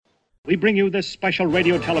We bring you this special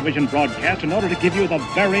radio television broadcast in order to give you the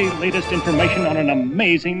very latest information on an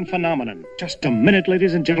amazing phenomenon. Just a minute,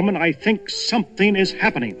 ladies and gentlemen. I think something is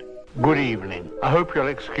happening. Good evening. I hope you'll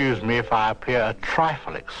excuse me if I appear a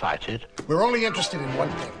trifle excited. We're only interested in one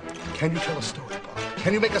thing. Can you tell a story, Bob?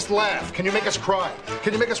 Can you make us laugh? Can you make us cry?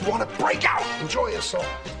 Can you make us want to break out? Enjoy yourself.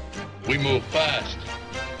 We move fast.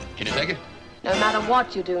 Can you take it? No matter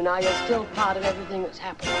what you do now, you're still part of everything that's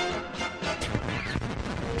happening.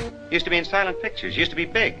 Used to be in silent pictures, used to be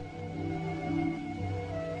big.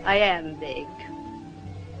 I am big.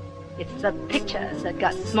 It's the pictures that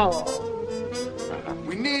got small.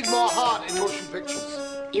 We need more heart in motion pictures.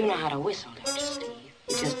 You know how to whistle, don't you, Steve?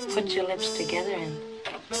 You just put your lips together and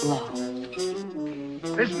blow.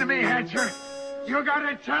 Listen to me, Hatcher. You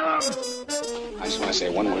gotta tell him. I just want to say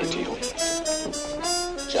one word to you.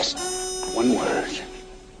 Just one word.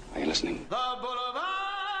 Are you listening? The boulevard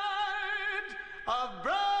of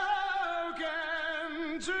broken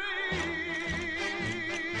dreams.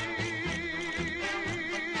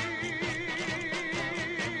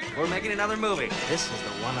 We're making another movie. This is the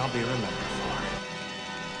one I'll be remembered for.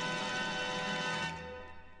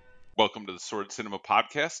 Welcome to the Sword Cinema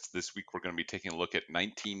Podcast. This week we're going to be taking a look at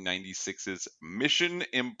 1996's Mission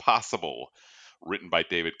Impossible, written by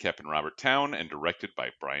David Koepp and Robert Towne and directed by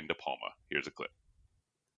Brian De Palma. Here's a clip.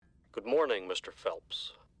 Good morning, Mr.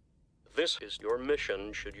 Phelps. This is your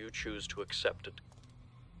mission should you choose to accept it.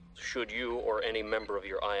 Should you or any member of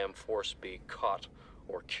your IM force be caught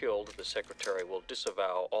or killed, the Secretary will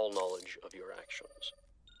disavow all knowledge of your actions.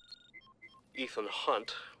 Ethan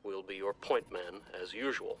Hunt will be your point man as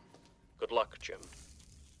usual. Good luck, Jim.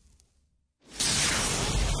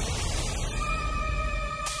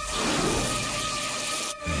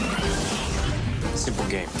 Simple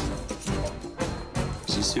game.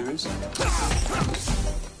 Is he serious?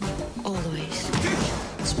 Always.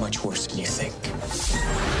 It's much worse than you think.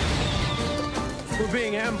 We're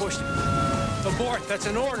being ambushed. Abort, that's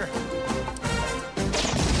an order.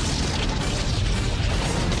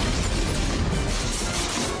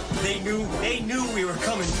 They knew we were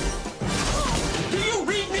coming. Do you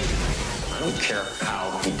read me? I don't care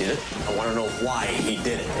how he did it. I want to know why he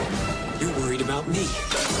did it. You're worried about me.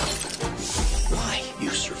 Why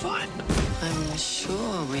you survived. I'm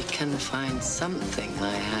sure we can find something I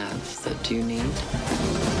have that you need.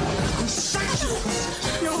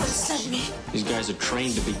 No one sent me. These guys are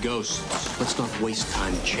trained to be ghosts. Let's not waste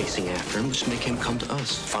time chasing after him. Let's make him come to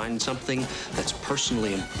us. Find something that's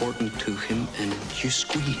personally important to him and you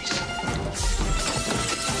squeeze.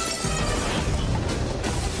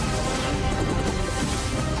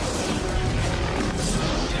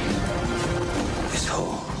 This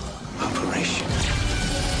whole operation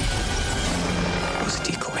was a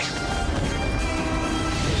decoy.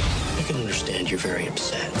 I can understand you're very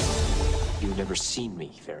upset. You've never seen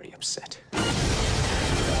me very upset.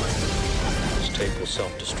 This tape will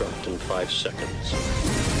self-destruct in 5 seconds.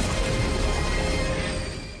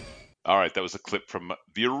 All right, that was a clip from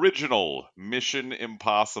the original Mission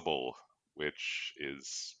Impossible, which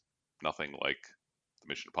is nothing like the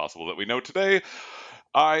Mission Impossible that we know today.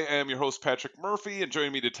 I am your host, Patrick Murphy, and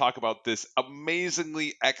joining me to talk about this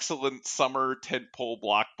amazingly excellent summer tentpole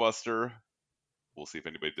blockbuster, we'll see if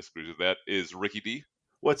anybody disagrees with that, is Ricky D.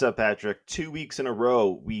 What's up, Patrick? 2 weeks in a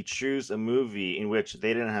row, we choose a movie in which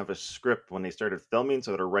they didn't have a script when they started filming,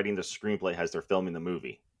 so they're writing the screenplay as they're filming the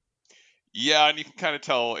movie. Yeah, and you can kind of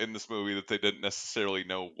tell in this movie that they didn't necessarily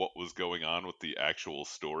know what was going on with the actual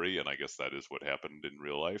story, and I guess that is what happened in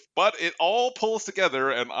real life. But it all pulls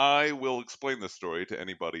together, and I will explain this story to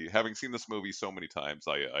anybody. Having seen this movie so many times,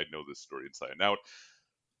 I know this story inside and out.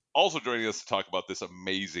 Also joining us to talk about this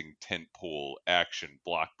amazing tentpole action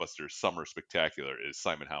blockbuster summer spectacular is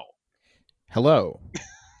Simon Howell. Hello.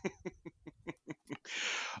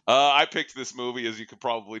 I picked this movie, as you could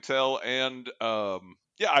probably tell, and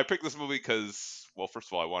I picked this movie because, well, first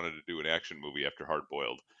of all, I wanted to do an action movie after Hard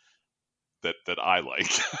Boiled that I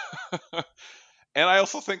liked. And I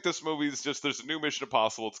also think this movie is just, there's a new Mission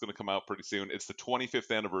Impossible. It's going to come out pretty soon. It's the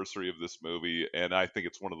 25th anniversary of this movie, and I think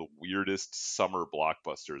it's one of the weirdest summer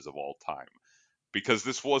blockbusters of all time. Because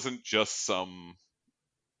this wasn't just some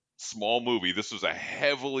small movie. This was a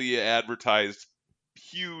heavily advertised,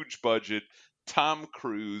 huge budget, Tom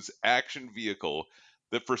Cruise action vehicle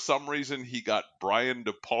that for some reason he got Brian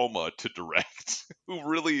De Palma to direct, who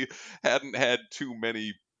really hadn't had too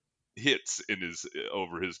many hits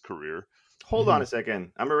over his career. Hold on a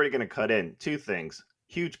second. I'm already going to cut in. 2 things.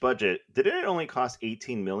 Huge budget. Did it only cost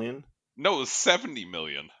 $18 million? No, it was $70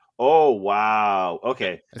 million. Oh wow.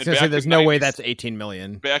 Okay. I was gonna say there's no way that's 18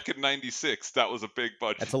 million. Back in '96, that was a big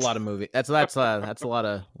budget. That's a lot of movie. That's a lot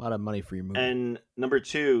of money for your movie. And number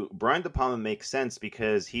 2, Brian De Palma makes sense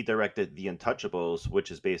because he directed The Untouchables,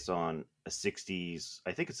 which is based on a 60s,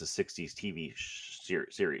 I think it's a 60s TV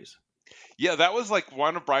series. Yeah, that was like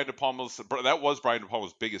one of Brian De Palma's. That was Brian De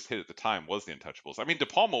Palma's biggest hit at the time. Was The Untouchables. I mean, De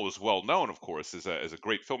Palma was well known, of course, as a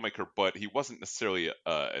great filmmaker, but he wasn't necessarily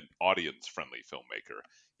an audience-friendly filmmaker.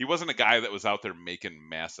 He wasn't a guy that was out there making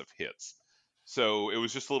massive hits. So it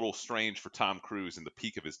was just a little strange for Tom Cruise, in the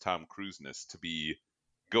peak of his Tom Cruise-ness, to be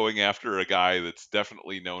going after a guy that's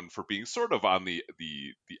definitely known for being sort of on the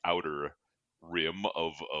outer rim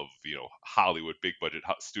of Hollywood, big budget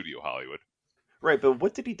studio Hollywood. Right, but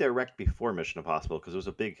what did he direct before Mission Impossible? Because it was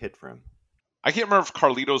a big hit for him. I can't remember if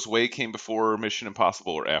Carlito's Way came before Mission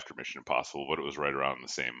Impossible or after Mission Impossible, but it was right around the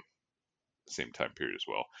same time period as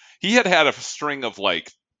well. He had a string of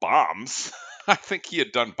like bombs. I think he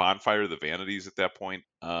had done Bonfire of the Vanities at that point.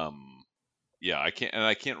 Yeah, I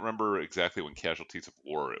can't remember exactly when Casualties of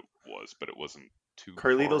War it was, but it wasn't too.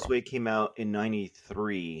 Carlito's Way came out in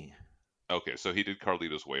 '93. Okay, so he did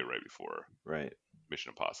Carlito's Way right before Mission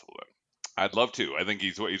Impossible then. I'd love to. I think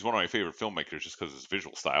he's one of my favorite filmmakers just because of his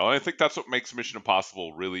visual style. And I think that's what makes Mission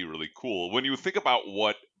Impossible really, really cool. When you think about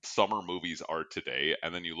what summer movies are today,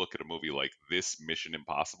 and then you look at a movie like this Mission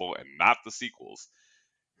Impossible and not the sequels,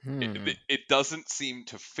 it doesn't seem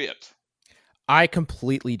to fit. I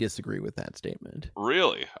completely disagree with that statement.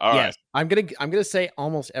 Really? All right. I'm gonna say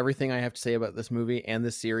almost everything I have to say about this movie and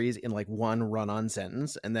this series in like one run-on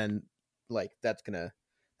sentence, and then like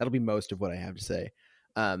that'll be most of what I have to say.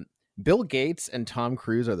 Bill Gates and Tom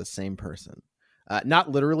Cruise are the same person. Not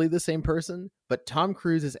literally the same person, but Tom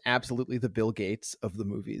Cruise is absolutely the Bill Gates of the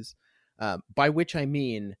movies. By which I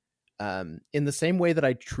mean, in the same way that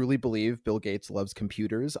I truly believe Bill Gates loves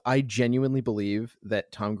computers, I genuinely believe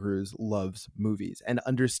that Tom Cruise loves movies and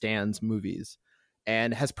understands movies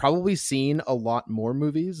and has probably seen a lot more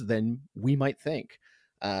movies than we might think.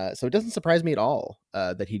 So it doesn't surprise me at all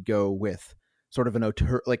that he'd go with sort of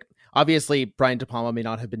like, obviously Brian De Palma may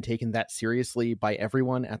not have been taken that seriously by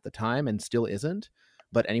everyone at the time and still isn't,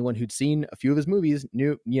 but anyone who'd seen a few of his movies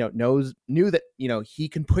knew that, he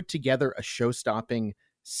can put together a show-stopping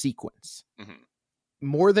sequence. Mm-hmm.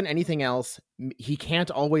 More than anything else, he can't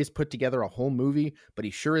always put together a whole movie, but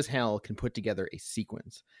he sure as hell can put together a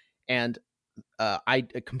sequence. And I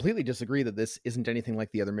completely disagree that this isn't anything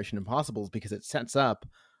like the other Mission Impossibles, because it sets up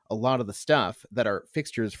a lot of the stuff that are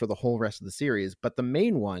fixtures for the whole rest of the series. But the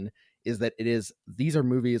main one is that these are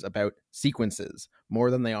movies about sequences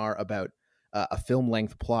more than they are about a film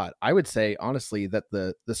length plot. I would say honestly that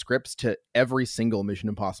the scripts to every single Mission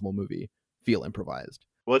Impossible movie feel improvised.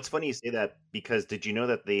 Well, it's funny you say that, because did you know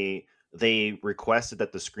that they requested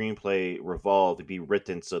that the screenplay revolve to be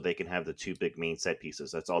written so they can have the two big main set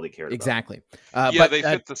pieces? That's all they cared exactly. about. But they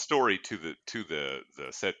fit the story to the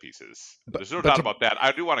set pieces. There's no doubt about that.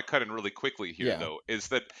 I do want to cut in really quickly here, though, is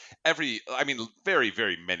that very,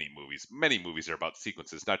 very many movies are about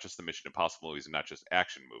sequences, not just the Mission Impossible movies and not just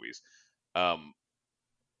action movies.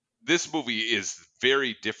 This movie is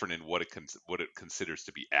very different in what it considers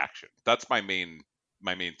to be action. That's my main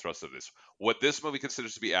thrust of this. What this movie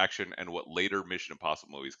considers to be action and what later Mission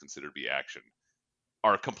Impossible movies consider to be action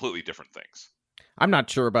are completely different things. I'm not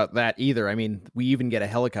sure about that either. I mean, we even get a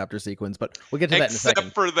helicopter sequence, but we'll get to that in a second.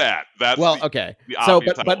 Except for that. That's okay.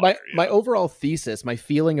 My overall thesis, my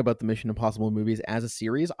feeling about the Mission Impossible movies as a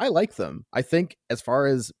series, I like them. I think as far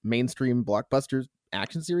as mainstream blockbusters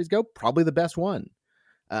action series go, probably the best one.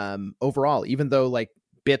 Overall, even though like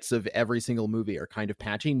bits of every single movie are kind of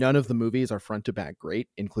patchy, none of the movies are front to back great,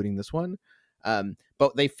 including this one.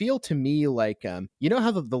 But they feel to me like, how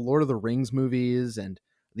the Lord of the Rings movies and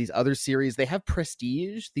these other series, they have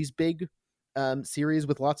prestige, these big series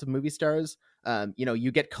with lots of movie stars.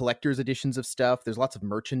 You get collector's editions of stuff. There's lots of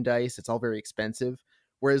merchandise. It's all very expensive.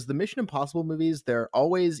 Whereas the Mission Impossible movies, they're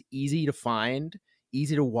always easy to find,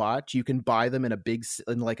 easy to watch. You can buy them in a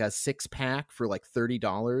 6-pack for like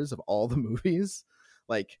 $30 of all the movies.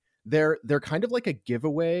 Like they're kind of like a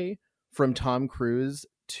giveaway from Tom Cruise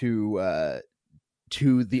to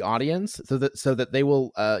the audience, so that they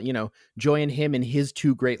will join him in his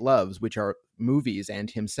two great loves, which are movies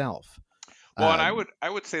and himself. Well, and I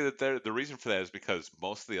would say that the reason for that is because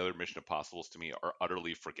most of the other Mission Impossibles to me are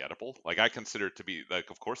utterly forgettable. Like I consider it to be like,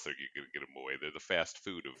 of course they're going to get them away. They're the fast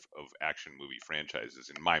food of action movie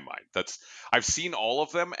franchises in my mind. I've seen all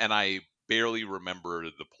of them and I barely remember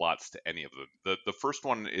the plots to any of them. The first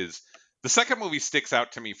one is the second movie sticks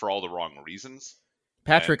out to me for all the wrong reasons.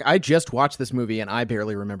 Patrick, I just watched this movie and I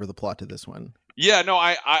barely remember the plot to this one. Yeah, no,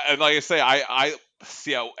 I and like I say, I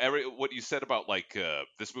see how what you said about like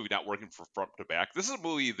this movie not working from front to back. This is a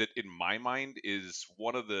movie that, in my mind, is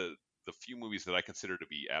one of the few movies that I consider to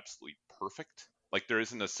be absolutely perfect. Like there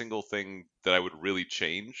isn't a single thing that I would really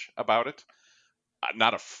change about it.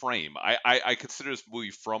 Not a frame. I consider this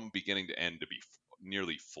movie from beginning to end to be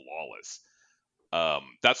nearly flawless.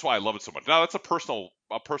 That's why I love it so much. Now that's a personal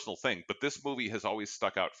thing, but this movie has always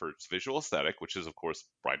stuck out for its visual aesthetic, which is of course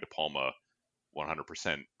Brian De Palma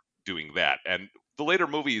 100% doing that. And the later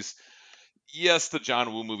movies, yes, the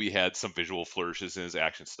John Woo movie had some visual flourishes in his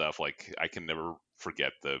action stuff. Like I can never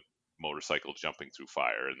forget the motorcycle jumping through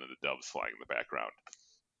fire and then the doves flying in the background.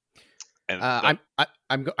 And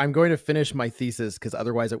I'm going to finish my thesis because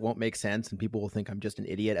otherwise it won't make sense and people will think I'm just an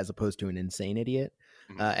idiot as opposed to an insane idiot.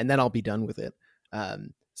 And then I'll be done with it.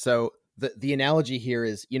 So the analogy here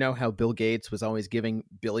is, you know how Bill Gates was always giving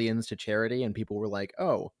billions to charity and people were like,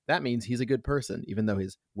 oh, that means he's a good person, even though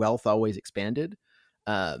his wealth always expanded.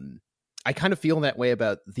 I kind of feel that way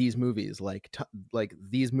about these movies. Like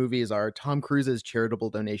these movies are Tom Cruise's charitable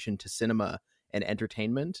donation to cinema and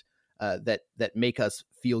entertainment that make us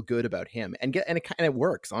feel good about him and it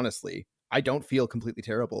works. Honestly, I don't feel completely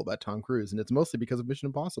terrible about Tom Cruise, and it's mostly because of Mission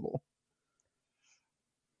Impossible.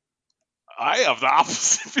 I have the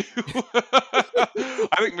opposite view.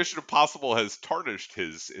 I think Mission Impossible has tarnished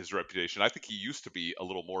his reputation. I think he used to be a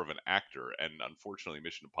little more of an actor, and unfortunately,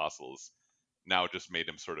 Mission Impossible has now just made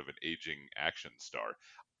him sort of an aging action star.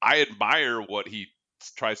 I admire what he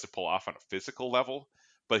tries to pull off on a physical level,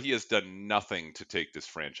 but he has done nothing to take this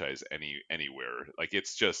franchise anywhere. Like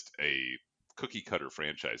it's just a cookie cutter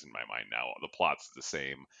franchise in my mind now. The plot's the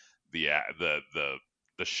same, the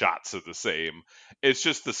shots are the same. It's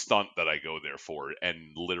just the stunt that I go there for, and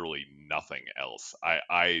literally nothing else.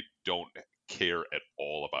 I don't care at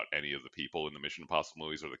all about any of the people in the Mission Impossible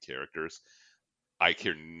movies or the characters. I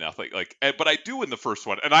care nothing. But I do in the first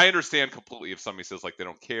one, and I understand completely if somebody says like they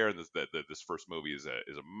don't care, and this first movie is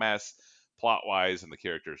a mess plot wise, and the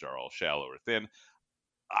characters are all shallow or thin.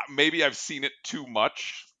 Maybe I've seen it too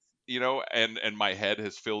much, and my head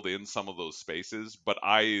has filled in some of those spaces. But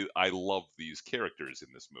I love these characters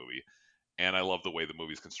in this movie, and I love the way the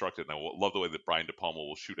movie's constructed, and I love the way that Brian De Palma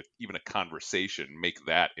will shoot even a conversation, make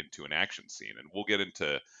that into an action scene, and we'll get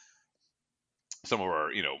into some of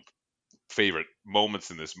our favorite moments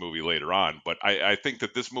in this movie later on, but I think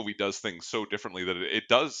that this movie does things so differently that it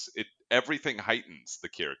everything heightens the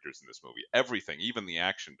characters in this movie. Everything, even the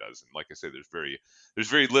action does. And like I say, there's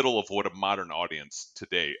very little of what a modern audience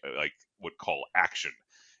today would call action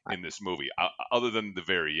in this movie, other than the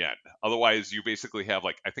very end. Otherwise, you basically have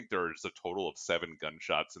I think there's a total of 7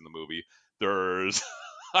 gunshots in the movie. There's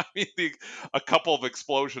a couple of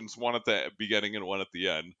explosions, one at the beginning and one at the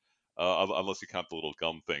end. Unless you count the little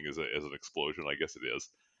gum thing as an explosion, I guess it is.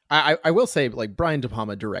 I will say, Brian De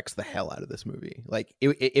Palma directs the hell out of this movie.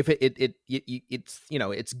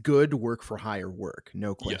 It's good work for hire work,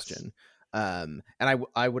 no question. Yes. And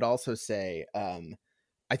I would also say,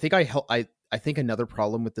 I think another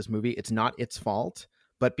problem with this movie, it's not its fault,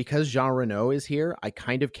 but because Jean Reno is here, I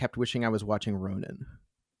kind of kept wishing I was watching Ronin.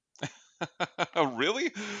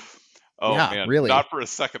 Really? Oh yeah, man, really? Not for a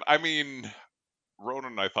second. I mean,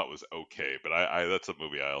 Ronin I thought was okay, but I that's a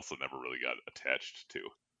movie I also never really got attached to.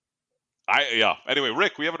 Anyway,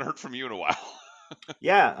 Rick, we haven't heard from you in a while.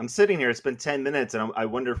 Yeah, I'm sitting here. It's been 10 minutes, and I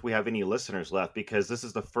wonder if we have any listeners left, because this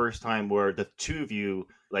is the first time where the two of you,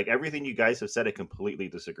 everything you guys have said, I completely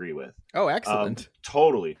disagree with. Oh, excellent.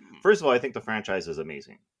 Totally. First of all, I think the franchise is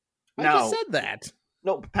amazing. I just said that.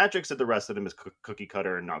 No, Patrick said the rest of them is cookie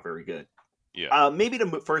cutter and not very good. Yeah. Maybe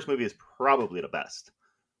the first movie is probably the best.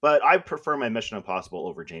 But I prefer my Mission Impossible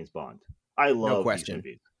over James Bond. I love these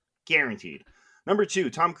movies. Guaranteed. Number 2,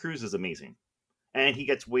 Tom Cruise is amazing. And he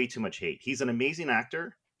gets way too much hate. He's an amazing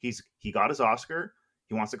actor. He got his Oscar.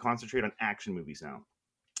 He wants to concentrate on action movies now.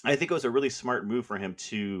 I think it was a really smart move for him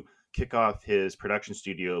to kick off his production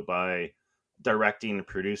studio by producing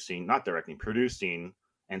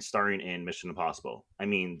and starring in Mission Impossible. I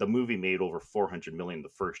mean, the movie made over $400 million the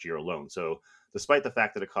first year alone. So despite the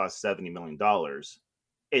fact that it cost $70 million,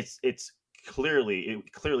 it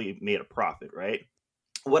clearly made a profit, right?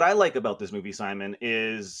 What I like about this movie, Simon,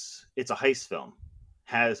 is it's a heist film,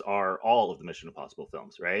 all of the Mission Impossible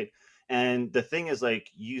films, right? And the thing is,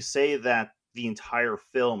 you say that the entire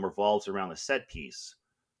film revolves around a set piece.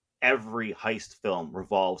 Every heist film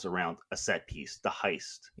revolves around a set piece, the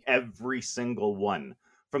heist. Every single one.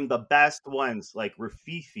 From the best ones like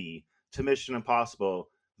Rafifi to Mission Impossible,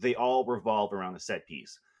 they all revolve around a set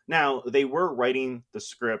piece. Now, they were writing the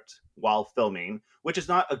script while filming, which is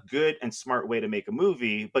not a good and smart way to make a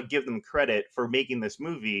movie, but give them credit for making this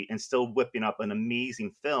movie and still whipping up an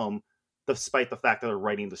amazing film, despite the fact that they're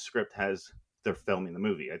writing the script as they're filming the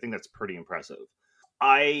movie. I think that's pretty impressive.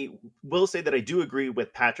 I will say that I do agree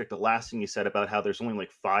with Patrick, the last thing you said about how there's only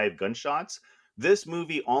like 5 gunshots. This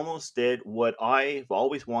movie almost did what I've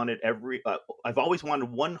always wanted I've always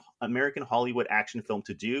wanted one American Hollywood action film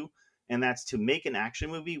to do, and that's to make an action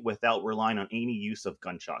movie without relying on any use of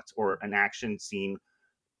gunshots or an action scene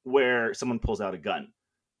where someone pulls out a gun.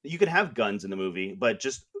 You can have guns in the movie, but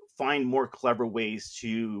just find more clever ways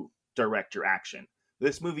to direct your action.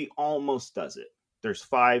 This movie almost does it. There's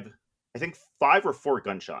 5 or 4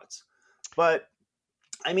 gunshots. But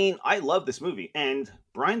I mean, I love this movie, and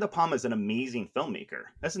Brian De Palma is an amazing filmmaker.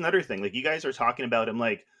 That's another thing. Like, you guys are talking about him,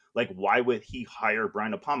 like why would he hire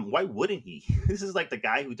Brian De Palma? Why wouldn't he? This is like the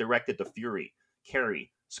guy who directed The Fury,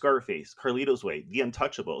 Carrie, Scarface, Carlito's Way, The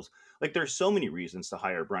Untouchables. Like, there's so many reasons to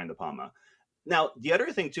hire Brian De Palma. Now, the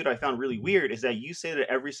other thing too that I found really weird is that you say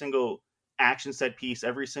that every single action set piece,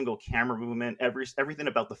 every single camera movement, everything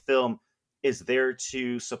about the film is there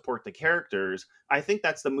to support the characters. I think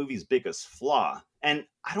that's the movie's biggest flaw. And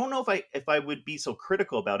I don't know if I would be so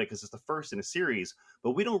critical about it because it's the first in a series,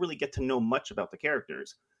 but we don't really get to know much about the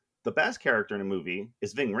characters. The best character in the movie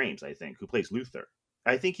is Ving Rhames, I think, who plays Luther.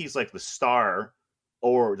 I think he's like the star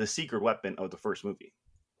or the secret weapon of the first movie.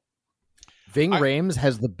 Ving Rhames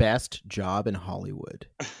has the best job in Hollywood.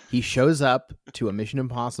 He shows up to a Mission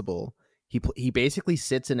Impossible. He basically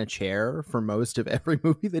sits in a chair for most of every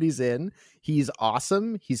movie that he's in. He's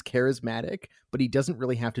awesome. He's charismatic, but he doesn't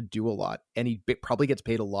really have to do a lot. And he probably gets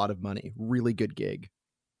paid a lot of money. Really good gig.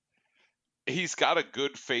 He's got a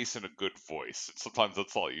good face and a good voice. Sometimes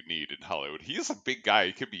that's all you need in Hollywood. He is a big guy.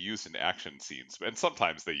 He could be used in action scenes, and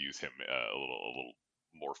sometimes they use him a little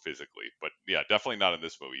more physically. But yeah, definitely not in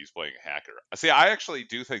this movie. He's playing a hacker. See, I actually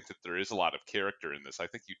do think that there is a lot of character in this. I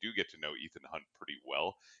think you do get to know Ethan Hunt pretty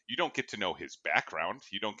well. You don't get to know his background.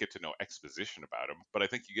 You don't get to know exposition about him, but I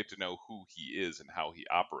think you get to know who he is and how he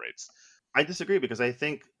operates. I disagree, because I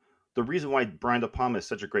think the reason why Brian De Palma is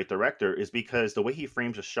such a great director is because the way he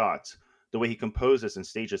frames his shots, the way he composes and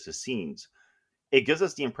stages his scenes, it gives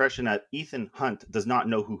us the impression that Ethan Hunt does not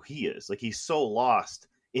know who he is. Like, he's so lost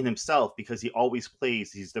in himself because he always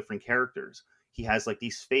plays these different characters. He has like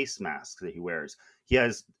these face masks that he wears. He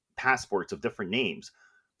has passports of different names.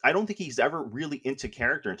 I don't think he's ever really into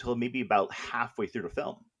character until maybe about halfway through the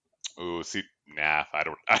film. Oh, see, nah,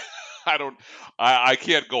 I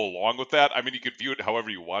can't go along with that. I mean, you could view it however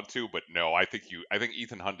you want to, but no, I think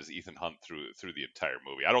Ethan Hunt is Ethan Hunt through the entire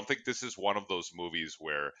movie. I don't think this is one of those movies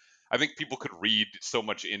where I think people could read so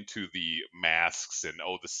much into the masks and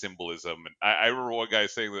the symbolism. And I remember one guy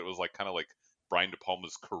saying that it was like kind of like Brian De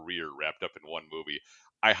Palma's career wrapped up in one movie.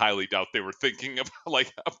 I highly doubt they were thinking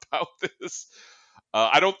about this.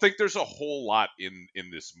 I don't think there's a whole lot in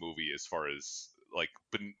this movie as far as like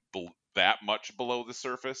that much below the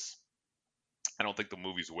surface. I don't think the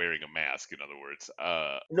movie's wearing a mask, in other words.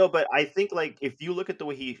 No, but I think like if you look at the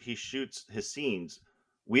way he shoots his scenes,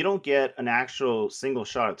 we don't get an actual single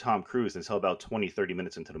shot of Tom Cruise until about 20-30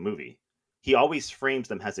 minutes into the movie. He always frames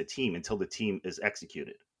them as a team until the team is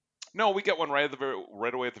executed. No, we get one right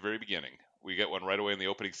away at the very beginning. We get one right away in the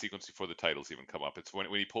opening sequence before the titles even come up. It's when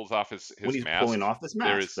he pulls off his when he's mask. Pulling off his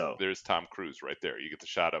mask, there's Tom Cruise right there. You get the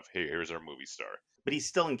shot of, hey, here's our movie star. But he's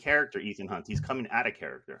still in character, Ethan Hunt. He's coming out of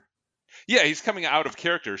character. Yeah, he's coming out of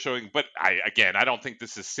character, showing. But I don't think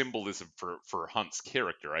this is symbolism for Hunt's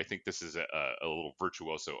character. I think this is a little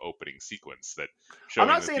virtuoso opening sequence that. I'm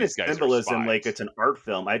not saying it's symbolism, like it's an art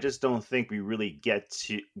film. I just don't think we really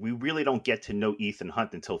don't get to know Ethan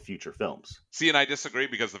Hunt until future films. See, and I disagree,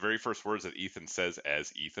 because the very first words that Ethan says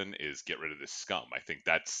as Ethan is "get rid of this scum." I think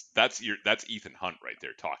that's Ethan Hunt right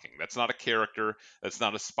there talking. That's not a character. That's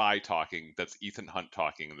not a spy talking. That's Ethan Hunt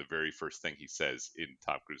talking, and the very first thing he says in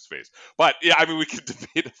Tom Cruise's face. But yeah, I mean, we could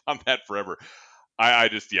debate on that forever. I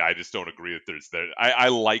just don't agree that there's that. I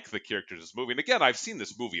like the characters in this movie. And again, I've seen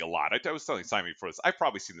this movie a lot. I was telling Simon before this, I've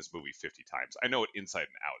probably seen this movie 50 times. I know it inside and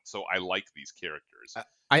out. So I like these characters.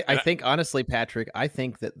 I think, honestly, Patrick, I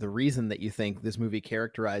think that the reason that you think this movie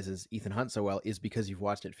characterizes Ethan Hunt so well is because you've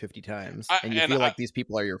watched it 50 times and you feel like these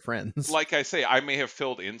people are your friends. Like I say, I may have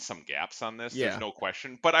filled in some gaps on this. Yeah. There's no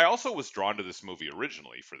question. But I also was drawn to this movie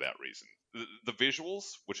originally for that reason. The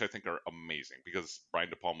visuals, which I think are amazing, because Brian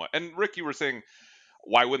De Palma and Rick, you were saying,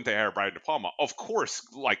 why wouldn't they hire Brian De Palma? Of course,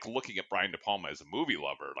 like looking at Brian De Palma as a movie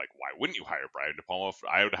lover, like why wouldn't you hire Brian De Palma?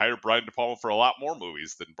 I would hire Brian De Palma for a lot more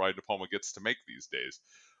movies than Brian De Palma gets to make these days.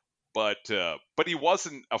 But he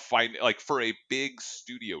wasn't a fine, like, for a big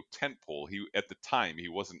studio tentpole. He, at the time, he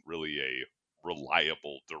wasn't really a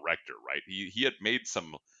reliable director, right? He had made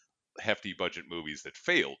some hefty budget movies that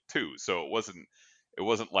failed too, so it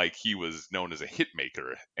wasn't like he was known as a hit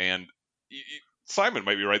maker. And Simon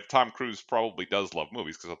might be right. Tom Cruise probably does love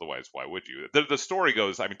movies, because otherwise, why would you? The story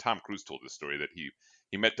goes, I mean, Tom Cruise told this story that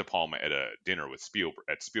he met De Palma at a dinner with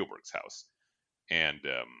Spielberg's house, and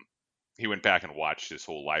he went back and watched his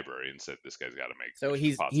whole library and said, "This guy's got to make." So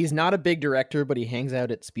he's not a big director, but he hangs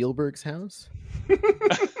out at Spielberg's house.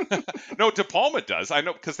 No, De Palma does. I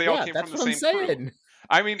know, because they all came from the same saying. crew.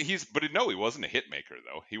 I mean, he wasn't a hit maker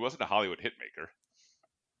though. He wasn't a Hollywood hit maker.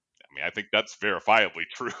 I mean, I think that's verifiably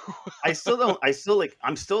true. I'm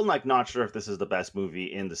still not sure if this is the best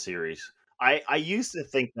movie in the series. I used to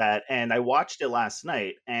think that, and I watched it last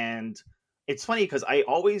night, and it's funny because I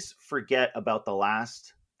always forget about the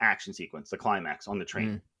last action sequence, the climax on the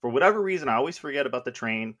train. For whatever reason, I always forget about the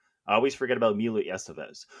train. I always forget about Emilio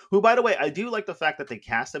Estevez, who, by the way, I do like the fact that they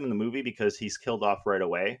cast him in the movie because he's killed off right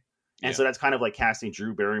away. And so that's kind of like casting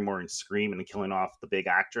Drew Barrymore in Scream and killing off the big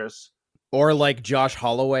actress. Or like Josh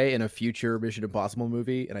Holloway in a future Mission Impossible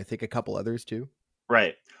movie, and I think a couple others too.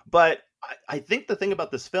 Right. But I think the thing about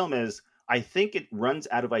this film is, I think it runs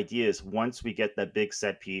out of ideas once we get that big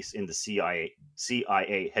set piece in the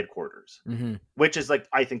CIA headquarters, which is, like,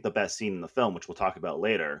 I think the best scene in the film, which we'll talk about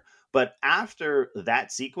later. But after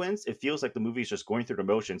that sequence, it feels like the movie's just going through the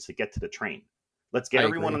motions to get to the train. Let's get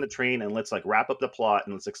everyone on the train and let's, like, wrap up the plot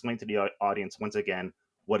and let's explain to the audience once again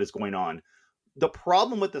what is going on. The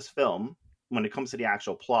problem with this film, when it comes to the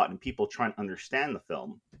actual plot and people trying to understand the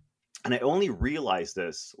film, and I only realized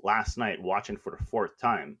this last night watching for the fourth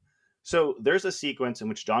time. So there's a sequence in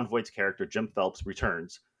which Jon Voight's character, Jim Phelps,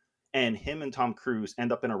 returns, and him and Tom Cruise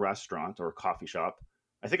end up in a restaurant or a coffee shop.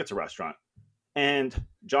 I think it's a restaurant. And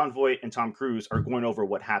Jon Voight and Tom Cruise are going over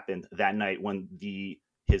what happened that night when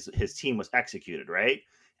his team was executed, right?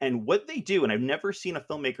 And what they do, and I've never seen a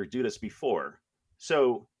filmmaker do this before.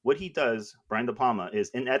 So what he does, Brian De Palma, is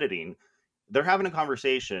in editing, they're having a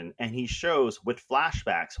conversation and he shows with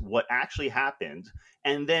flashbacks what actually happened,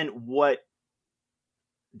 and then what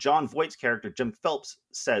Jon Voight's character, Jim Phelps,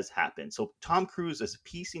 says happened. So Tom Cruise is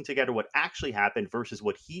piecing together what actually happened versus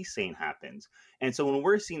what he's saying happened. And so when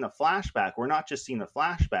we're seeing the flashback, we're not just seeing the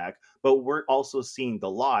flashback, but we're also seeing the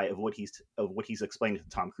lie of what he's explaining to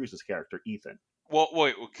Tom Cruise's character, Ethan. Well,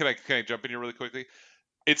 wait, can I jump in here really quickly?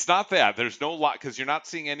 It's not that. There's no lie, because you're not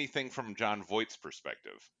seeing anything from Jon Voight's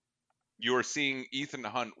perspective. You're seeing Ethan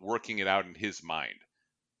Hunt working it out in his mind.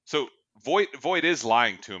 So Voight is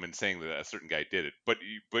lying to him and saying that a certain guy did it, but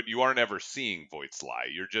you aren't ever seeing Voight's lie.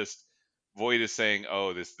 You're just, Voight is saying,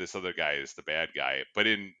 oh, this other guy is the bad guy,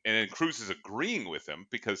 and Cruise is agreeing with him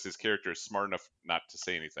because his character is smart enough not to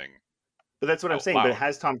say anything. But that's what I'm saying. Loud. But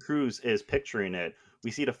as Tom Cruise is picturing it, we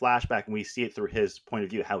see the flashback and we see it through his point of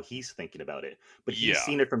view, how he's thinking about it. But he's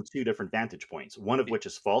seen it from two different vantage points, one of which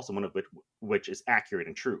is false and one of which is accurate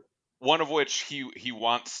and true. One of which he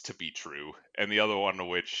wants to be true, and the other one of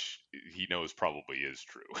which he knows probably is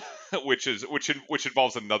true, which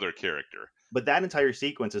involves another character. But that entire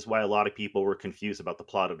sequence is why a lot of people were confused about the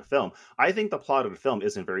plot of the film. I think the plot of the film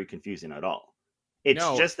isn't very confusing at all. It's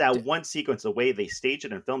just that one sequence, the way they staged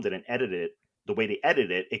it and filmed it and edited it, the way they edited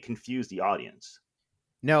it, it confused the audience.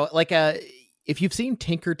 No, like if you've seen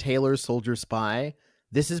Tinker Tailor Soldier Spy,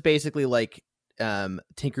 this is basically like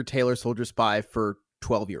Tinker Tailor Soldier Spy for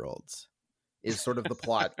 12-year-olds is sort of the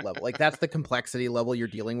plot level. Like that's the complexity level you're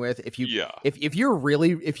dealing with. If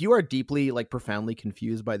you are deeply, like, profoundly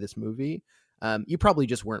confused by this movie, you probably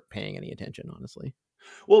just weren't paying any attention, honestly.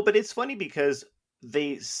 Well, but it's funny because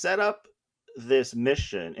they set up this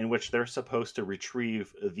mission in which they're supposed to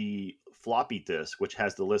retrieve the floppy disk, which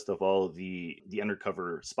has the list of all the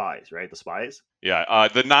undercover spies, right? The spies. Yeah.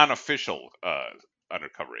 The non-official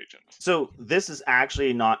undercover agents. So this is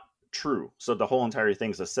actually not true. So the whole entire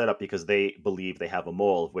thing is a setup because they believe they have a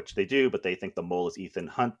mole, which they do, but they think the mole is Ethan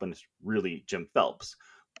Hunt, but it's really Jim Phelps.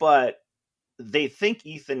 But they think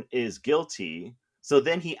Ethan is guilty, so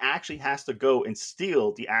then he actually has to go and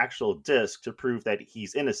steal the actual disc to prove that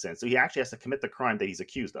he's innocent. So he actually has to commit the crime that he's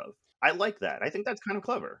accused of. I like that. I think that's kind of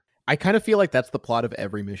clever. I kind of feel like that's the plot of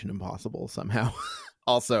every Mission Impossible somehow.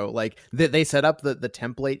 Also, like they set up the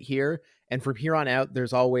template here, and from here on out,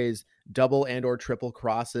 there's always double and or triple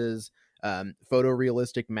crosses,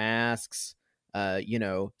 photorealistic masks,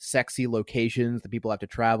 sexy locations that people have to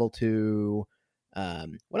travel to.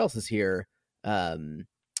 What else is here?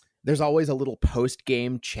 There's always a little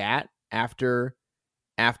post-game chat after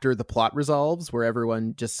the plot resolves where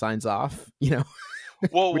everyone just signs off,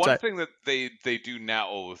 Well, one thing that they do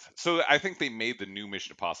now, so I think they made the new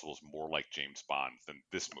Mission Impossibles more like James Bond than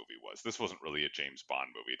this movie was. This wasn't really a James Bond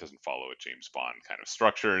movie. It doesn't follow a James Bond kind of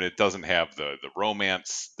structure, and it doesn't have the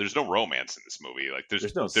romance. There's no romance in this movie. Like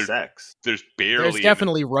there's no sex. There's barely. There's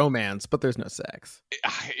definitely romance, but there's no sex.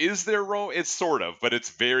 Is there It's sort of, but it's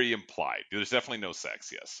very implied. There's definitely no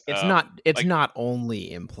sex. Yes, it's not. It's like, not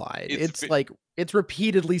only implied. It's like it's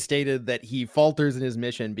repeatedly stated that he falters in his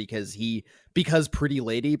mission because Pretty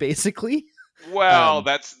Lady, basically. Well,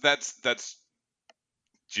 that's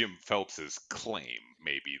Jim Phelps's claim,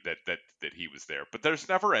 maybe that he was there, but there's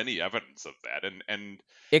never any evidence of that. And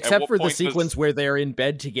except for the sequence where they're in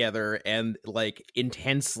bed together and like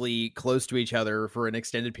intensely close to each other for an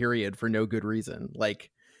extended period for no good reason. Like,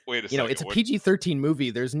 wait a second, it's a PG-13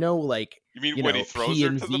 movie. There's no like, you mean when he throws her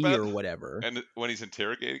to the bed or whatever, and when he's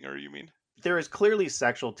interrogating her, you mean? There is clearly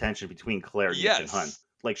sexual tension between Claire and Ethan Hunt.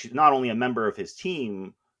 Like, she's not only a member of his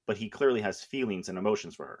team, but he clearly has feelings and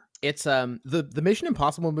emotions for her. It's the Mission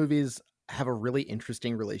Impossible movies have a really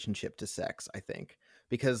interesting relationship to sex, I think,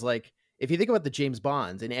 because like if you think about the James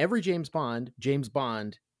Bonds, in every James Bond,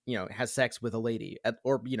 has sex with a lady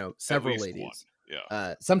or several ladies. One.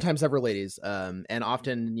 Yeah. Sometimes several ladies, and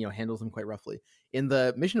often handles them quite roughly. In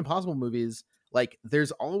the Mission Impossible movies, like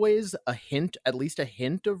there's always at least a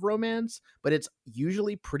hint of romance, but it's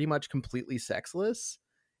usually pretty much completely sexless.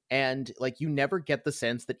 And like you never get the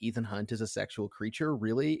sense that Ethan Hunt is a sexual creature,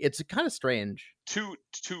 really. It's kind of strange. Two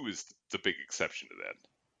is the big exception to that.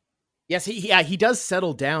 Yes, he does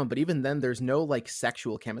settle down, but even then, there's no like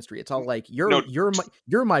sexual chemistry. It's all like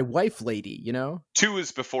you're my wife, lady. 2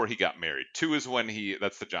 is before he got married. 2 is when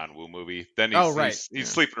that's the John Woo movie. Then he's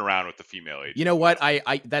sleeping around with the female agent. You know what?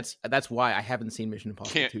 That's why I haven't seen Mission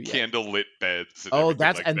Impossible 2 yet. Candlelit beds.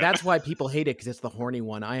 That's why people hate it, because it's the horny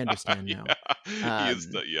one. I understand now. He's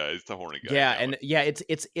the horny guy. Yeah,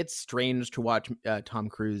 it's strange to watch Tom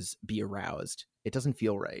Cruise be aroused. It doesn't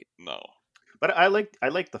feel right. No. But I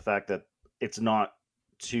like the fact that it's not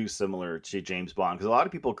too similar to James Bond, because a lot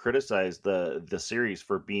of people criticize the series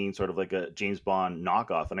for being sort of like a James Bond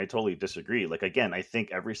knockoff, and I totally disagree. Like, again, I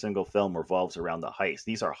think every single film revolves around the heist.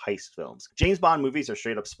 These are heist films. James Bond movies are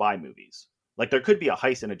straight up spy movies. Like, there could be a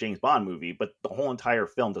heist in a James Bond movie, but the whole entire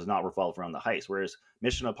film does not revolve around the heist. Whereas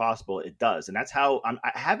Mission Impossible, it does, and that's how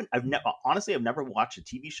I've never watched a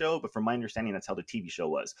TV show, but from my understanding, that's how the TV show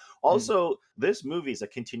was. Also, this movie is a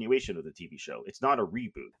continuation of the TV show. It's not a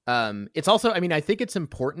reboot. It's also, I think it's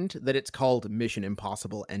important that it's called Mission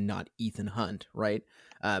Impossible and not Ethan Hunt, right?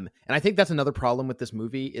 And I think that's another problem with this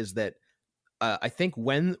movie is that I think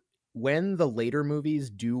when the later movies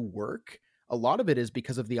do work, a lot of it is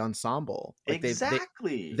because of the ensemble. Like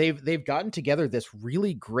exactly. They've gotten together this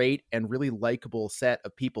really great and really likable set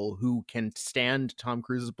of people who can stand Tom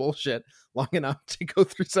Cruise's bullshit long enough to go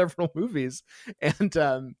through several movies. And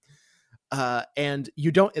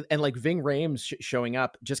you don't, and like Ving Rhames showing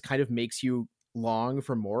up just kind of makes you long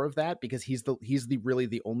for more of that, because he's really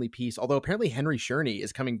the only piece. Although apparently Henry Czerny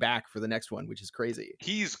is coming back for the next one, which is crazy.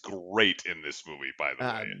 He's great in this movie, by the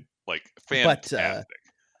way. Like, fantastic.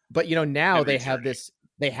 But now they have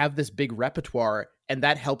this big repertoire, and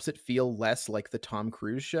that helps it feel less like the Tom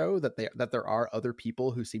Cruise show, that there are other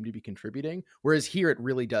people who seem to be contributing. Whereas here it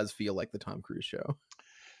really does feel like the Tom Cruise show.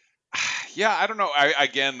 Yeah, I don't know.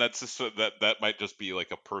 Again, that's just that might just be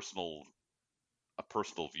like a personal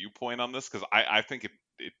viewpoint on this, because I think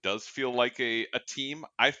it does feel like a team.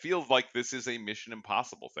 I feel like this is a Mission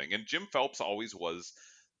Impossible thing, and Jim Phelps always was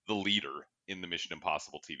the leader in the Mission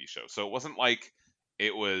Impossible TV show, so it wasn't like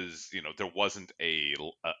it was, there wasn't a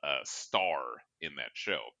star in that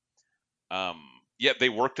show. Yeah, they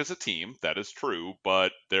worked as a team, that is true,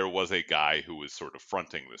 but there was a guy who was sort of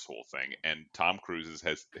fronting this whole thing, and Tom Cruise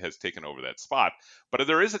has taken over that spot. But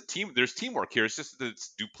there's teamwork here. It's just that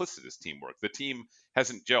it's duplicitous teamwork. The team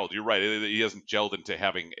hasn't gelled. You're right. He hasn't gelled into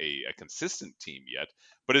having a consistent team yet,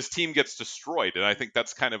 but his team gets destroyed. And I think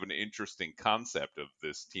that's kind of an interesting concept of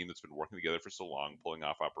this team that's been working together for so long, pulling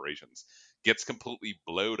off operations, gets completely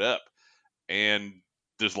blowed up. And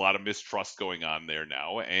there's a lot of mistrust going on there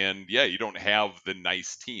now. And yeah, you don't have the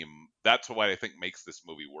nice team. That's what I think makes this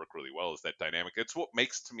movie work really well, is that dynamic. It's what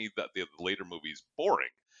makes, to me, the later movies boring.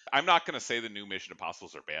 I'm not going to say the new Mission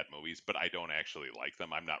Impossibles are bad movies, but I don't actually like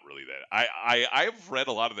them. I'm not really that. I've read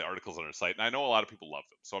a lot of the articles on our site, and I know a lot of people love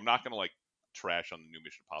them. So I'm not going to like trash on the new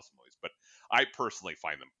Mission Impossible movies, but I personally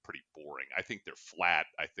find them pretty boring. I think they're flat.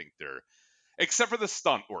 I think they're, except for the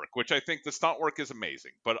stunt work, which I think the stunt work is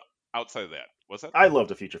amazing. But outside of that, what's that? I love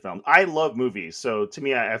the feature film. I love movies, so to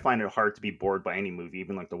me, I find it hard to be bored by any movie,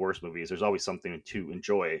 even like the worst movies. There's always something to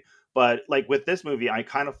enjoy. But like with this movie, I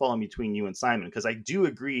kind of fall in between you and Simon, because I do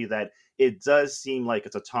agree that it does seem like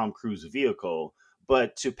it's a Tom Cruise vehicle.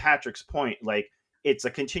 But to Patrick's point, like it's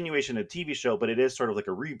a continuation of the TV show, but it is sort of like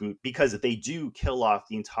a reboot because they do kill off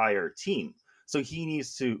the entire team. So he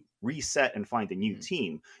needs to reset and find a new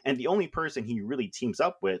team. And the only person he really teams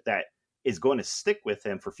up with that is going to stick with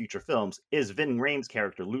him for future films is Ving Rhames'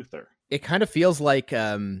 character Luther. It kind of feels like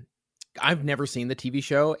I've never seen the TV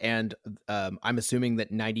show, and I'm assuming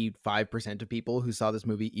that 95% of people who saw this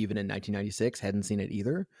movie, even in 1996, hadn't seen it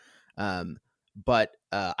either. But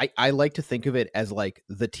I like to think of it as like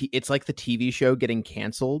it's like the TV show getting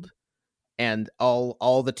canceled, and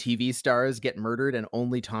all the TV stars get murdered, and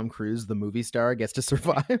only Tom Cruise, the movie star, gets to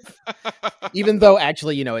survive. Even though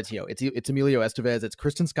actually, it's Emilio Estevez, it's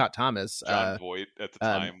Kristen Scott Thomas. John Voight at the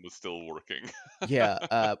time was still working. Yeah.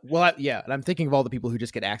 And I'm thinking of all the people who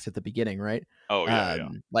just get axed at the beginning, right? Oh yeah.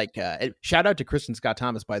 Like shout out to Kristen Scott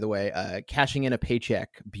Thomas, by the way, cashing in a paycheck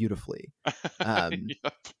beautifully.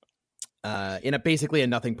 In basically a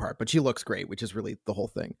nothing part, but she looks great, which is really the whole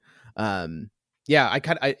thing. Yeah,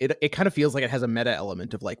 it kind of feels like it has a meta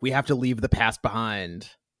element of like we have to leave the past behind.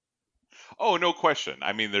 Oh, no question.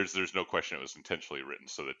 I mean, there's no question it was intentionally written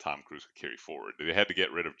so that Tom Cruise could carry forward. They had to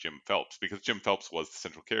get rid of Jim Phelps because Jim Phelps was the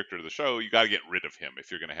central character of the show. You got to get rid of him if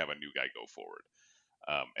you're going to have a new guy go forward.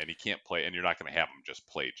 And he can't play, and you're not going to have him just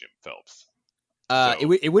play Jim Phelps.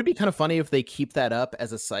 It would be kind of funny if they keep that up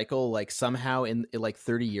as a cycle, like somehow in like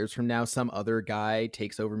 30 years from now, some other guy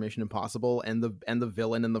takes over Mission Impossible, and the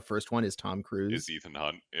villain in the first one is Tom Cruise. Is Ethan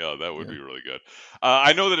Hunt? Yeah, that would be really good.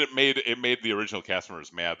 I know that it made the original cast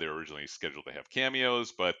members mad. They were originally scheduled to have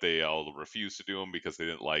cameos, but they all refused to do them because they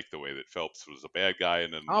didn't like the way that Phelps was a bad guy.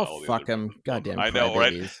 And then fuck him, goddamn! I know,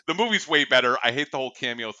 right? The movie's way better. I hate the whole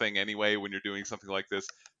cameo thing anyway. When you're doing something like this,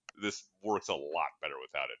 this works a lot better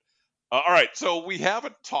without it. All right, so we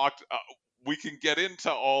haven't talked. We can get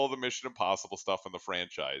into all the Mission Impossible stuff in the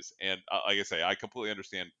franchise, and like I say, I completely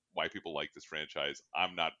understand why people like this franchise.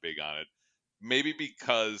 I'm not big on it, maybe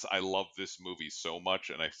because I love this movie so much,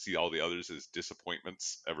 and I see all the others as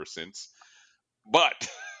disappointments ever since.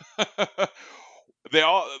 But they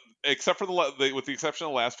all, except for with the exception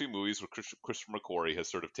of the last few movies, where Christopher McQuarrie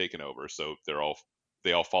has sort of taken over, so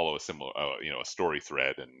they all follow a similar, a story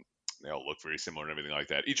thread, and they all look very similar and everything like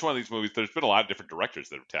that. Each one of these movies, there's been a lot of different directors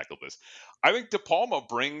that have tackled this. I think De Palma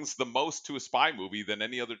brings the most to a spy movie than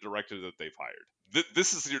any other director that they've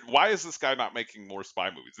hired. Why is this guy not making more spy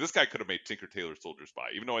movies? This guy could have made Tinker Tailor Soldier Spy,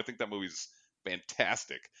 even though I think that movie's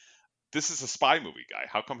fantastic. This is a spy movie guy.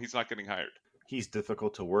 How come he's not getting hired? He's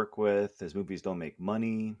difficult to work with. His movies don't make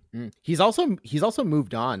money. He's also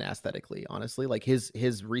moved on aesthetically, honestly. Like his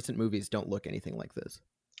recent movies don't look anything like this.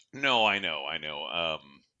 No, I know.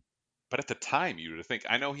 But at the time, you would think.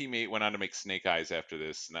 I know he went on to make Snake Eyes after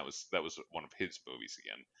this, and that was one of his movies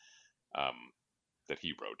again, that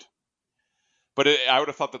he wrote. But I would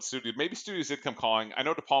have thought that studios did come calling. I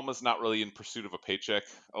know De Palma's not really in pursuit of a paycheck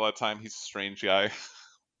a lot of time. He's a strange guy.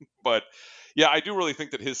 But yeah, I do really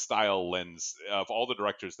think that his style lends, of all the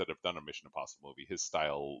directors that have done a Mission Impossible movie, his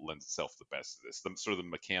style lends itself the best to this. Sort of the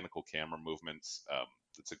mechanical camera movements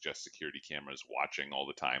that suggest security cameras watching all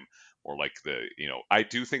the time, or like I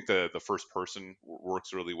do think the first person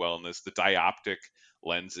works really well in this. The dioptic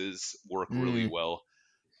lenses work really well.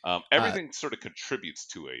 Everything sort of contributes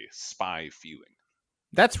to a spy feeling.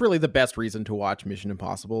 That's really the best reason to watch Mission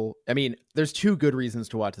Impossible. I mean, there's two good reasons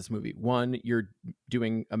to watch this movie. One, you're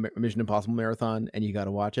doing a Mission Impossible marathon and you got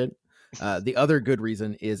to watch it. The other good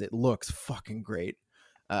reason is it looks fucking great.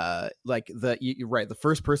 Like you're right. The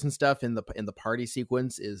first person stuff in the party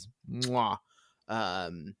sequence is mwah.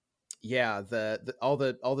 Yeah. All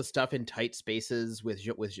the stuff in tight spaces with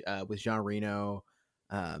Jean Reno.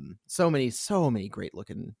 So many great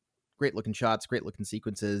looking shots, great looking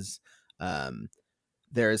sequences.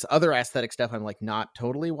 There's other aesthetic stuff I'm like not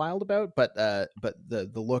totally wild about, but the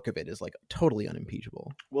look of it is like totally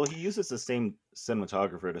unimpeachable. Well, he uses the same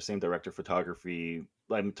cinematographer, the same director of photography.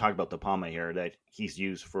 I'm talking about De Palma here, that he's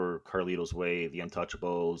used for Carlito's Way, The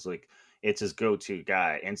Untouchables. Like it's his go-to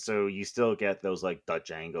guy, and so you still get those like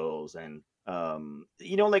Dutch angles and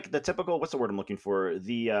like the typical, what's the word I'm looking for?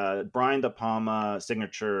 The Brian De Palma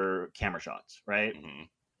signature camera shots, right? Mm-hmm.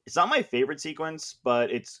 It's not my favorite sequence, but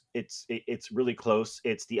it's really close.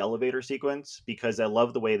 It's the elevator sequence, because I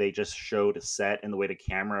love the way they just showed a set and the way the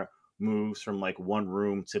camera moves from like one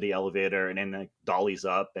room to the elevator and then like dollies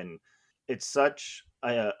up, and it's such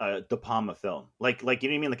a De Palma film. Like you know what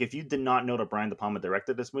I mean? Like if you did not know that Brian De Palma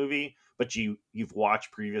directed this movie, but you've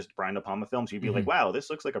watched previous Brian De Palma films, you'd be like, wow, this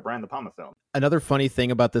looks like a Brian De Palma film. Another funny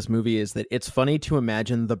thing about this movie is that it's funny to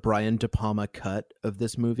imagine the Brian De Palma cut of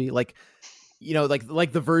this movie. Like, you know,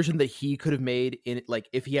 like the version that he could have made in, like,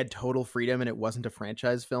 if he had total freedom and it wasn't a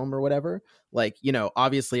franchise film or whatever. Like, you know,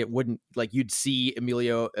 obviously it wouldn't, like, you'd see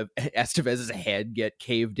Emilio Estevez's head get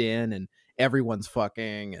caved in and everyone's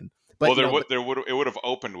fucking, and but it would have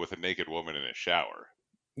opened with a naked woman in a shower.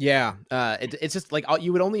 Yeah, it's just like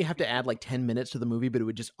you would only have to add like 10 minutes to the movie, but it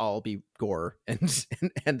would just all be gore and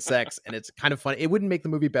sex, and it's kind of funny. It wouldn't make the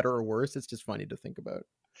movie better or worse. It's just funny to think about.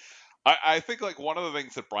 I think like one of the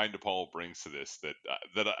things that Brian De Palma brings to this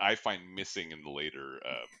that I find missing in the later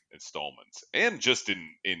installments, and just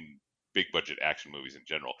in big budget action movies in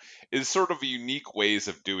general, is sort of unique ways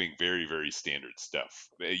of doing very, very standard stuff.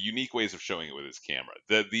 Unique ways of showing it with his camera.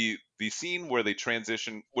 The scene where they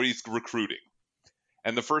transition, where he's recruiting,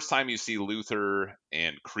 and the first time you see Luther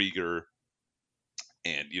and Krieger,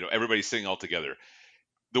 and you know everybody sitting all together.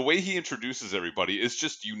 The way he introduces everybody is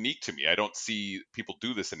just unique to me. I don't see people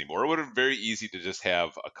do this anymore. It would have been very easy to just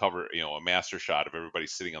have a cover, you know, a master shot of everybody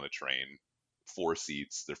sitting on the train, 4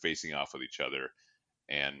 seats, they're facing off with each other,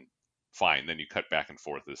 and fine, then you cut back and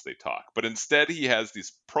forth as they talk. But instead he has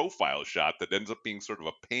this profile shot that ends up being sort of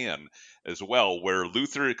a pan as well, where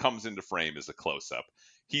Luther comes into frame as a close-up.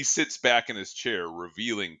 He sits back in his chair,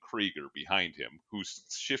 revealing Krieger behind him, whose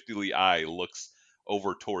shiftily eye looks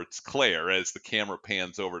over towards Claire as the camera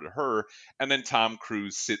pans over to her, and then Tom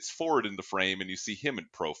Cruise sits forward in the frame and you see him in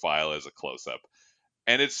profile as a close-up.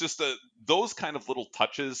 And it's just those kind of little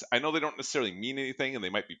touches. I know they don't necessarily mean anything and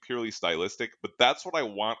they might be purely stylistic, but that's what I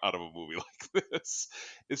want out of a movie like this.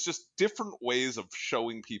 It's just different ways of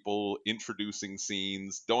showing people, introducing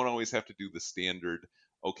scenes. Don't always have to do the standard,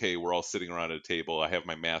 okay, we're all sitting around at a table, I have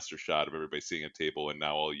my master shot of everybody sitting at a table, and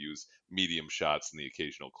now I'll use medium shots and the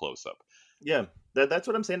occasional close-up. Yeah, that's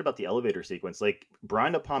what I'm saying about the elevator sequence. Like,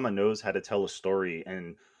 Brian De Palma knows how to tell a story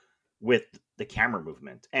and with the camera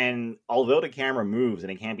movement. And although the camera moves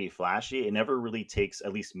and it can be flashy, it never really takes,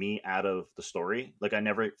 at least me, out of the story. Like, I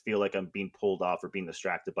never feel like I'm being pulled off or being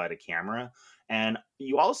distracted by the camera. And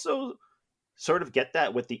you also sort of get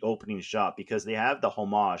that with the opening shot, because they have the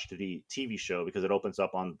homage to the TV show, because it opens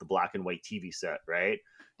up on the black and white TV set, right?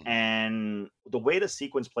 And the way the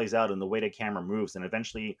sequence plays out and the way the camera moves, and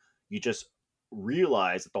eventually you just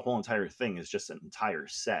realize that the whole entire thing is just an entire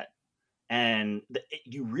set. And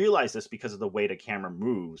you realize this because of the way the camera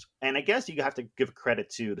moves. And I guess you have to give credit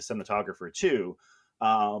to the cinematographer too.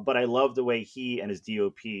 But I love the way he and his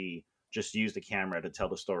DOP just use the camera to tell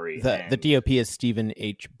the story. The DOP is Stephen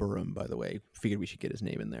H. Burham, by the way. Figured we should get his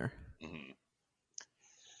name in there. Mm-hmm.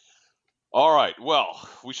 All right. Well,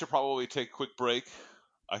 we should probably take a quick break.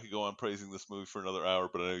 I could go on praising this movie for another hour,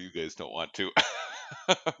 but I know you guys don't want to.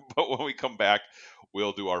 But when we come back,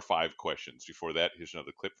 we'll do our 5 questions. Before that, here's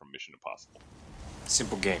another clip from Mission Impossible.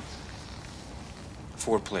 Simple game.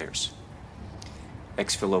 4 players.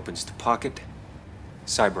 Exfil opens the pocket.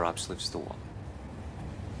 CyberOps lifts the wall.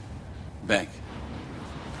 Bank.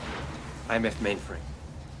 IMF mainframe.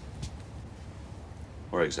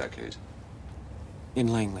 Where exactly is it? In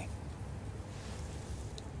Langley.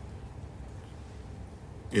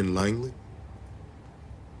 In Langley?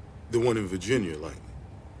 The one in Virginia, Langley.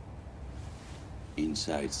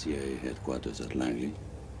 Inside CIA headquarters at Langley?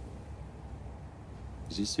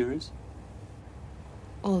 Is he serious?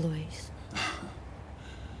 Always.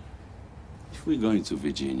 If we're going to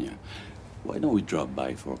Virginia, why don't we drop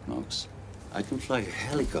by Fort Knox? I can fly a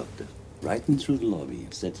helicopter right in through the lobby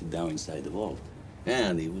and set it down inside the vault.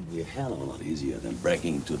 And it would be a hell of a lot easier than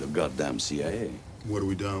breaking into the goddamn CIA. What are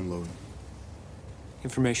we downloading?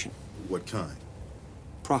 Information. What kind?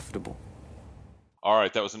 Profitable. All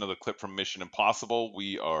right, that was another clip from Mission Impossible.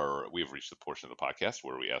 We have reached the portion of the podcast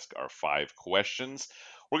where we ask our 5 questions.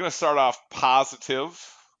 We're going to start off positive.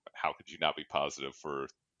 How could you not be positive for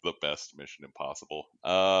the best Mission Impossible?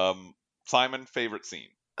 Simon, favorite scene?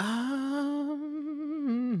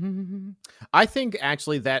 I think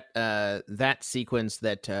actually that that sequence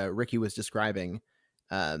that Ricky was describing,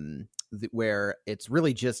 where it's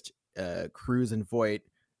really just Cruise and Voight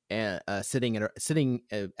sitting at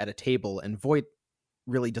a table, and Voight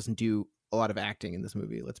really doesn't do a lot of acting in this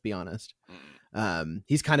movie. Let's be honest.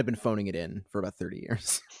 He's kind of been phoning it in for about 30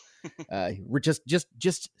 years. We're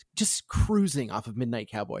just cruising off of Midnight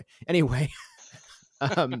Cowboy. Anyway.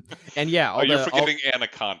 And yeah, you're forgetting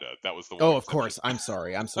Anaconda. That was the one. Oh, of course. I'm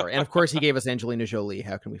sorry. And of course, he gave us Angelina Jolie.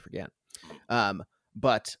 How can we forget?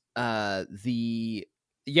 But the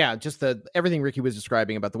yeah, just everything Ricky was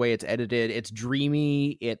describing about the way it's edited. It's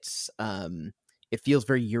dreamy. It feels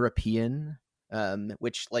very European,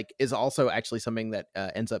 which like is also actually something that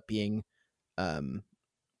ends up being a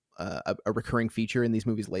recurring feature in these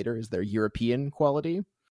movies later, is their European quality.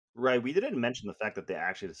 Right. We didn't mention the fact that they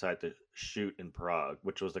actually decided to shoot in Prague,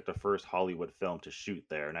 which was like the first Hollywood film to shoot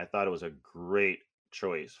there, and I thought it was a great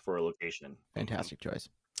choice for a location. Fantastic choice.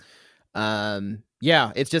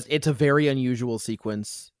 Yeah, it's a very unusual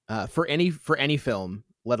sequence for any film,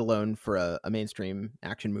 let alone for a mainstream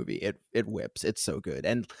action movie. It whips. It's so good.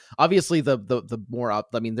 And obviously the more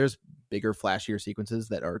I mean, there's bigger, flashier sequences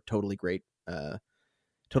that are totally great.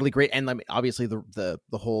 Totally great. And I mean, obviously the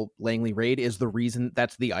whole Langley raid is the reason.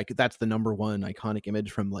 That's the number one iconic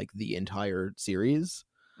image from like the entire series.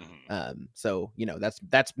 So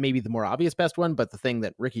that's maybe the more obvious best one, but the thing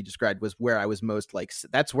that Ricky described was where I was most like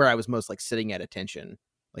sitting at attention.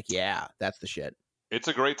 Like, yeah, that's the shit. It's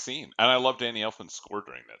a great scene, and I love Danny Elfman's score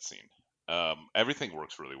during that scene. Everything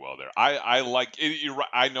works really well there. I like it.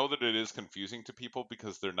 I know that it is confusing to people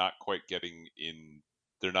because they're not quite getting in.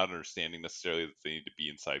 They're not understanding necessarily that they need to be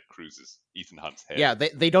inside Ethan Hunt's head. Yeah,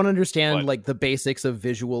 they don't understand like the basics of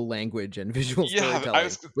visual language and visual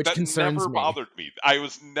storytelling, which that concerns never me. bothered me. I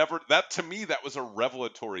was never to me that was a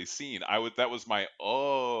revelatory scene. That was my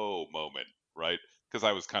moment, right? Because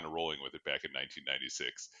I was kind of rolling with it back in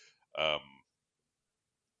 1996.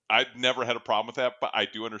 I'd never had a problem with that, but I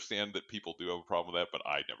do understand that people do have a problem with that, but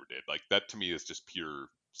I never did. Like, that to me is just pure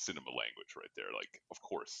cinema language right there. Like, of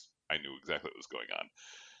course, I knew exactly what was going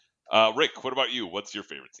on. Rick, what about you? What's your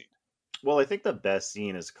favorite scene? Well, I think the best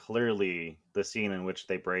scene is clearly the scene in which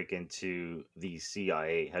they break into the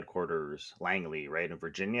CIA headquarters, Langley, right, in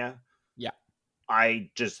Virginia. Yeah. I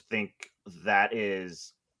just think that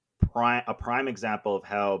is a prime example of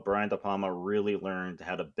how Brian De Palma really learned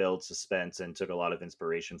how to build suspense and took a lot of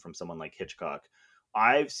inspiration from someone like Hitchcock.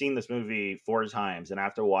 I've seen this movie 4 times, and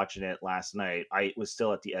after watching it last night, I was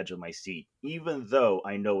still at the edge of my seat. Even though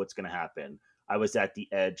I know what's going to happen, I was at the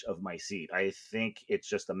edge of my seat. I think it's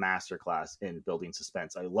just a masterclass in building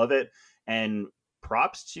suspense. I love it. And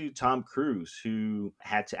props to Tom Cruise, who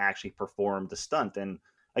had to actually perform the stunt. And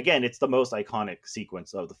again, it's the most iconic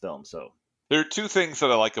sequence of the film. So there are 2 things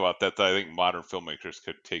that I like about that I think modern filmmakers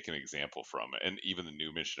could take an example from, and even the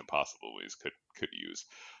new Mission Impossible movies could use.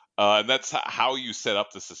 And that's how you set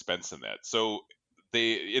up the suspense in that. So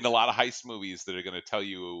in a lot of heist movies that are going to tell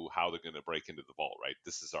you how they're going to break into the vault, right?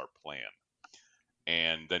 This is our plan.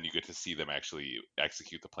 And then you get to see them actually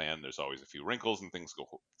execute the plan. There's always a few wrinkles and things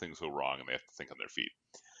go wrong, and they have to think on their feet.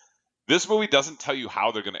 This movie doesn't tell you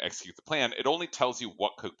how they're going to execute the plan. It only tells you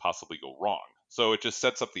what could possibly go wrong. So it just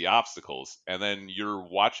sets up the obstacles, and then you're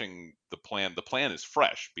watching the plan. The plan is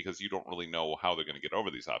fresh because you don't really know how they're going to get over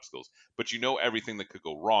these obstacles, but you know everything that could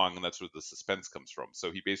go wrong, and that's where the suspense comes from. So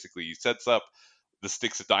he sets up the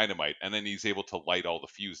sticks of dynamite, and then he's able to light all the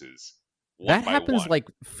fuses. That happens like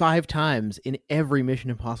 5 times in every Mission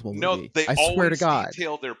Impossible movie. No, they I swear to God.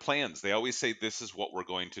 detail their plans. They always say, this is what we're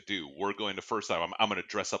going to do. We're going to first time, I'm going to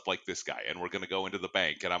dress up like this guy, and we're going to go into the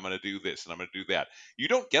bank, and I'm going to do this, and I'm going to do that. You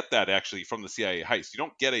don't get that actually from the CIA heist. You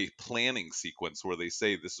don't get a planning sequence where they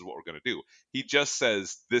say, this is what we're going to do. He just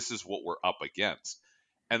says, this is what we're up against.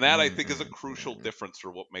 And that, I think, is a crucial difference for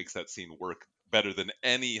what makes that scene work better than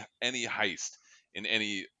any heist in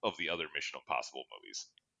any of the other Mission Impossible movies.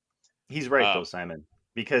 He's right, though, Simon,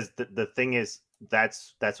 because the thing is,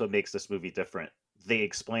 that's what makes this movie different. They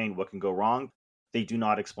explain what can go wrong. They do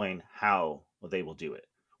not explain how they will do it.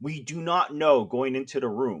 We do not know going into the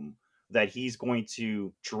room that he's going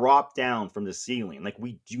to drop down from the ceiling. Like,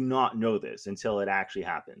 we do not know this until it actually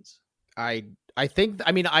happens. I think,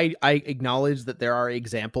 I mean, I acknowledge that there are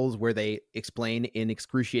examples where they explain in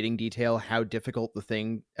excruciating detail how difficult the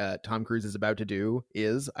thing Tom Cruise is about to do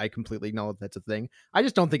is. I completely acknowledge that's a thing. I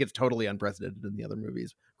just don't think it's totally unprecedented in the other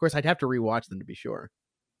movies. Of course, I'd have to rewatch them to be sure.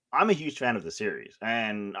 I'm a huge fan of the series,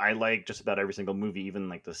 and I like just about every single movie, even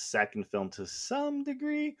like the second film to some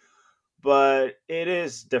degree, but it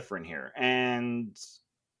is different here. And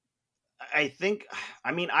I think,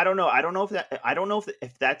 I mean, I don't know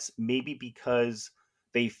if that's maybe because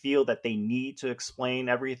they feel that they need to explain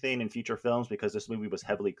everything in future films, because this movie was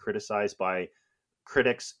heavily criticized by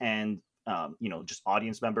critics and just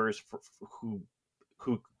audience members who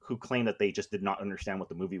claim that they just did not understand what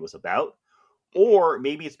the movie was about. Or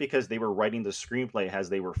maybe it's because they were writing the screenplay as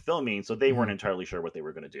they were filming, so they weren't entirely sure what they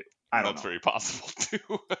were going to do. I don't know. That's very possible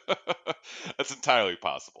too. That's entirely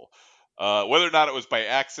possible. Whether or not it was by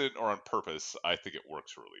accident or on purpose, I think it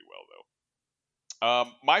works really well, though.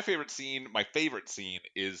 My favorite scene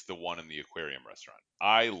is the one in the aquarium restaurant.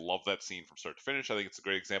 I love that scene from start to finish. I think it's a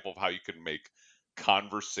great example of how you can make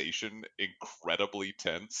conversation incredibly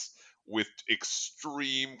tense with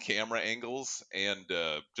extreme camera angles and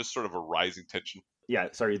just sort of a rising tension. Yeah,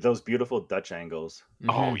 sorry, those beautiful Dutch angles.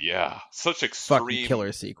 Oh yeah, such extreme fucking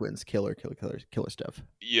killer sequence, killer stuff.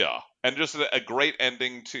 Yeah, and just a great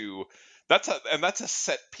ending to that's a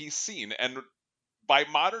set piece scene. And by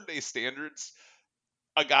modern day standards,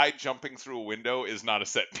 a guy jumping through a window is not a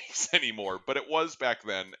set piece anymore, but it was back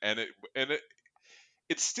then, and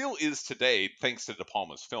it still is today, thanks to De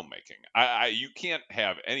Palma's filmmaking. You can't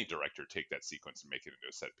have any director take that sequence and make it into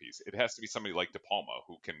a set piece. It has to be somebody like De Palma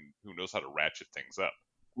who knows how to ratchet things up.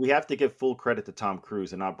 We have to give full credit to Tom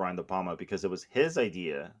Cruise and not Brian De Palma, because it was his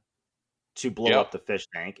idea to blow up the fish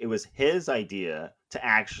tank. It was his idea to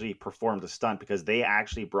actually perform the stunt, because they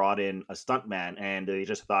actually brought in a stuntman and they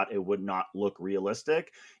just thought it would not look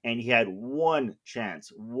realistic. And he had one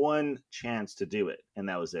chance to do it, and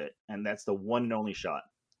that was it. And that's the one and only shot.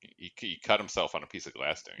 He cut himself on a piece of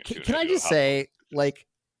glass doing it. Can I just say, like,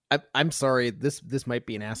 I'm sorry, this might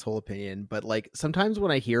be an asshole opinion, but like sometimes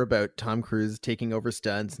when I hear about Tom Cruise taking over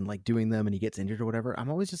stunts and like doing them and he gets injured or whatever, I'm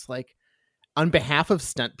always just like, on behalf of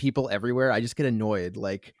stunt people everywhere, I just get annoyed.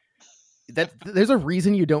 Like that, there's a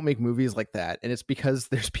reason you don't make movies like that, and it's because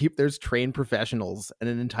there's trained professionals and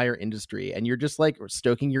an entire industry, and you're just like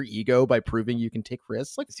stoking your ego by proving you can take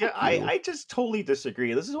risks. Like, yeah, I just totally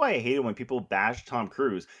disagree. This is why I hate it when people bash Tom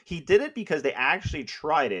Cruise. He did it because they actually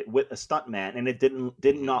tried it with a stuntman, and it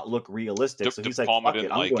did not look realistic. So he's like, "Fuck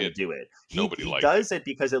it, I'm going to do it." He does it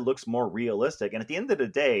because it looks more realistic, and at the end of the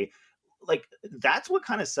day, like, that's what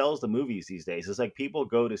kind of sells the movies these days. It's like people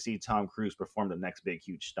go to see Tom Cruise perform the next big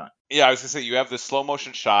huge stunt. Yeah, I was gonna say, you have this slow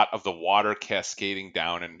motion shot of the water cascading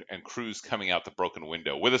down and Cruise coming out the broken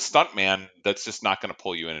window with a stuntman that's just not going to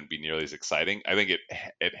pull you in and be nearly as exciting. I think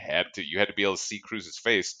you had to be able to see Cruise's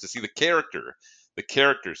face to see the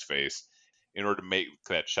character's face in order to make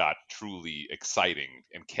that shot truly exciting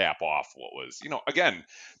and cap off what was, again,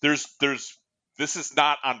 this is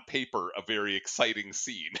not on paper a very exciting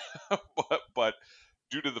scene, but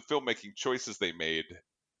due to the filmmaking choices they made,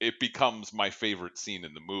 it becomes my favorite scene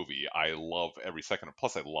in the movie. I love every second.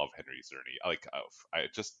 Plus, I love Henry Czerny.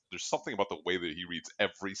 There's something about the way that he reads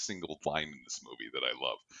every single line in this movie that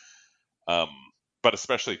I love. But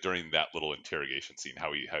especially during that little interrogation scene,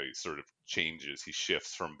 how he sort of changes. He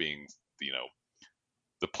shifts from being,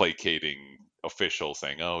 the placating official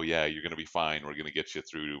saying, "Oh yeah, you're going to be fine. We're going to get you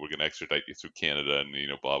through. We're going to extradite you through Canada, and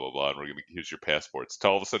blah blah blah. And here's your passports." To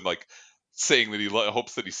all of a sudden, like, saying that he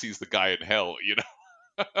hopes that he sees the guy in hell.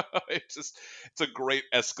 It's a great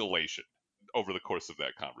escalation over the course of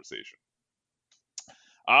that conversation.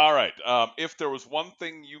 All right, if there was one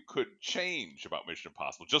thing you could change about Mission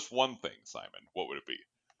Impossible, just one thing, Simon, what would it be?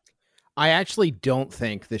 I actually don't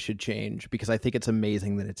think this should change, because I think it's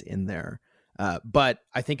amazing that it's in there. But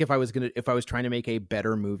I think if I was trying to make a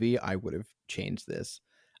better movie, I would have changed this.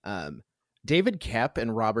 David Koepp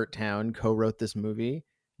and Robert Towne co-wrote this movie.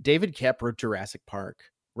 David Koepp wrote Jurassic Park.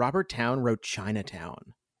 Robert Towne wrote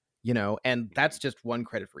Chinatown. And that's just one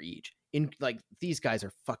credit for each. These guys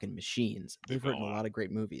are fucking machines. They've written a lot of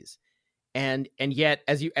great movies. And yet,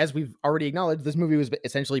 as we've already acknowledged, this movie was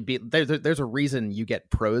essentially there's a reason you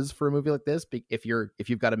get pros for a movie like this if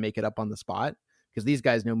you've got to make it up on the spot. Because these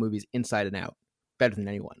guys know movies inside and out better than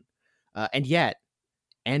anyone. And yet,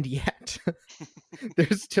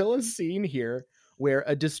 there's still a scene here where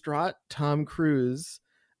a distraught Tom Cruise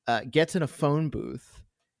gets in a phone booth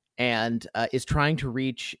and is trying to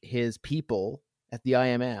reach his people at the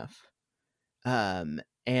IMF. And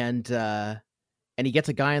he gets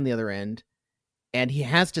a guy on the other end, and he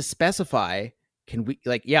has to specify, can we,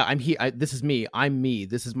 like, yeah, I'm here. This is me. I'm me.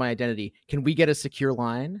 This is my identity. Can we get a secure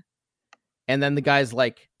line? And then the guy's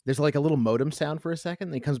like, there's like a little modem sound for a second.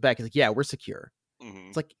 And he comes back. He's like, yeah, we're secure. Mm-hmm.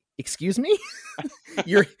 It's like, excuse me?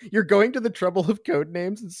 You're going to the trouble of code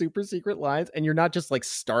names and super secret lines, and you're not just like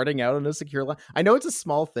starting out on a secure line. I know it's a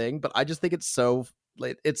small thing, but I just think it's so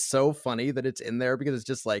funny that it's in there, because it's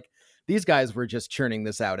just like, these guys were just churning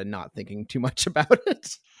this out and not thinking too much about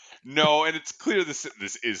it. No, and it's clear this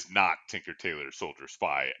is not Tinker Tailor Soldier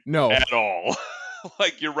Spy. No. At all.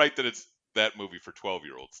 Like, you're right that it's that movie for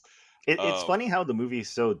 12-year-olds. It's funny how the movie is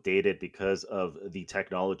so dated because of the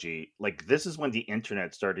technology. Like, this is when the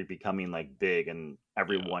internet started becoming like big, and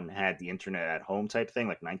everyone had the internet at home type thing,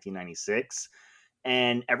 like 1996.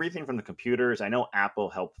 And everything from the computers. I know Apple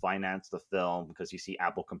helped finance the film, because you see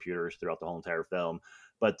Apple computers throughout the whole entire film.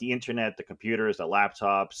 But the internet, the computers, the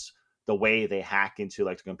laptops, the way they hack into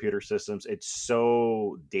like the computer systems, it's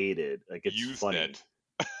so dated. Like it's funny.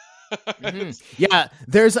 Yeah,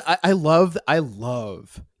 I love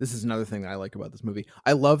this is another thing that I like about this movie.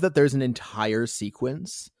 I love that there's an entire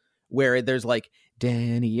sequence where there's like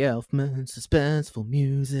Danny Elfman suspenseful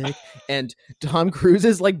music and Tom Cruise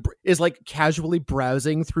is like casually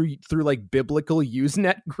browsing through like biblical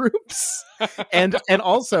Usenet groups. and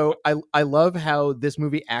also I love how this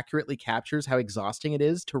movie accurately captures how exhausting it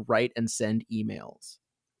is to write and send emails.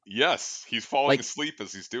 Yes, he's falling asleep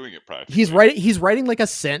as he's doing it practically. He's writing like a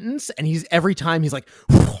sentence and every time he's like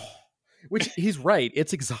which he's right,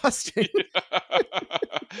 it's exhausting.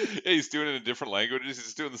 Yeah, he's doing it in different languages.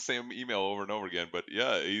 He's doing the same email over and over again, but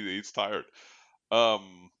yeah, he's tired. The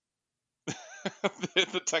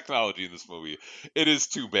technology in this movie, it is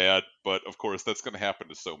too bad, but of course that's going to happen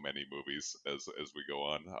to so many movies as we go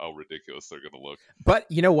on, how ridiculous they're going to look. But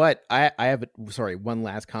you know what? I have one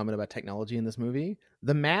last comment about technology in this movie.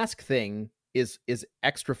 The mask thing is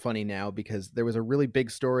extra funny now because there was a really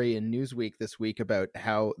big story in Newsweek this week about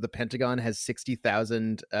how the Pentagon has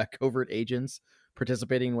 60,000 covert agents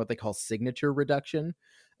participating in what they call signature reduction.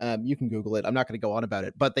 You can Google it. I'm not going to go on about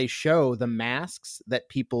it, but they show the masks that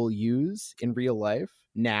people use in real life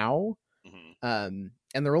now. And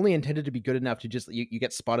they're only intended to be good enough to just, you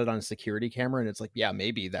get spotted on a security camera and it's like, yeah,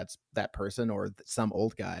 maybe that's that person or some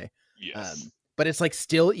old guy. Yes. But it's like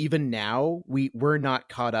still, even now, we're not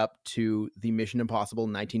caught up to the Mission Impossible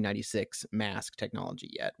 1996 mask technology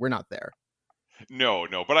yet. We're not there. No,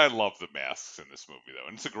 but I love the masks in this movie, though,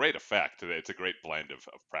 and it's a great effect. It's a great blend of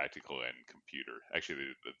practical and computer. Actually,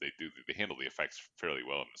 they handle the effects fairly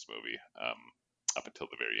well in this movie, up until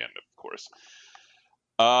the very end, of course.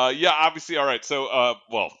 Yeah, obviously. All right, so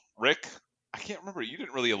Rick, I can't remember. You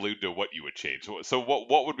didn't really allude to what you would change. So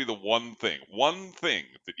what would be the one thing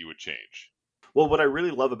that you would change? Well, what I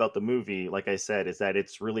really love about the movie, like I said, is that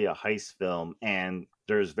it's really a heist film and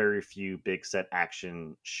there's very few big set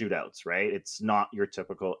action shootouts, right? It's not your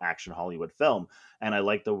typical action Hollywood film. And I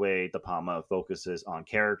like the way De Palma focuses on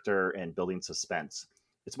character and building suspense.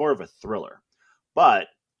 It's more of a thriller. But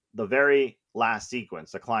the very last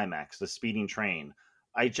sequence, the climax, the speeding train,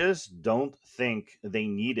 I just don't think they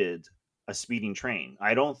needed a speeding train.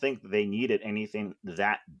 I don't think they needed anything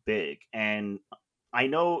that big. And I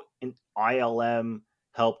know ILM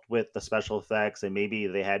helped with the special effects and maybe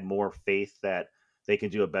they had more faith that they can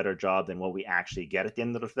do a better job than what we actually get at the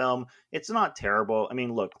end of the film. It's not terrible. I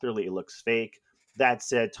mean, look, clearly it looks fake. That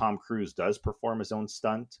said, Tom Cruise does perform his own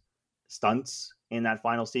stunts in that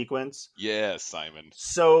final sequence. Yeah, Simon.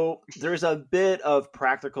 So there's a bit of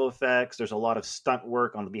practical effects. There's a lot of stunt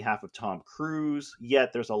work on behalf of Tom Cruise,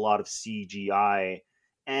 yet there's a lot of CGI.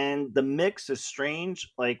 And the mix is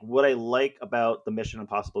strange. Like, what I like about the Mission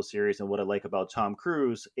Impossible series and what I like about Tom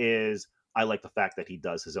Cruise is I like the fact that he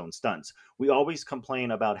does his own stunts. We always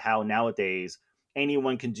complain about how nowadays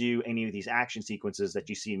anyone can do any of these action sequences that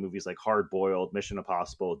you see in movies like Hard Boiled, Mission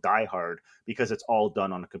Impossible, Die Hard, because it's all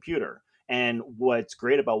done on a computer. And what's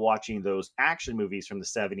great about watching those action movies from the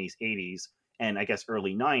 70s, 80s, and I guess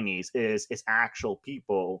early 90s is it's actual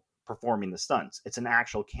people performing the stunts. It's an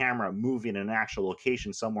actual camera moving in an actual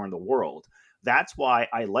location somewhere in the world. That's why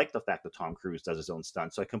I like the fact that Tom Cruise does his own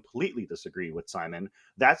stunts. So I completely disagree with Simon.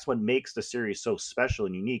 That's what makes the series so special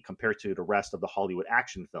and unique compared to the rest of the Hollywood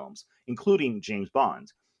action films, including James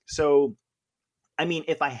Bond. So, I mean,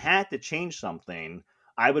 if I had to change something,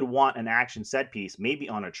 I would want an action set piece, maybe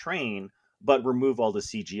on a train, but remove all the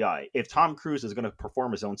CGI. If Tom Cruise is going to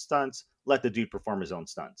perform his own stunts, let the dude perform his own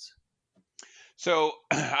stunts. So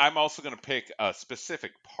I'm also going to pick a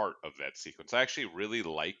specific part of that sequence. I actually really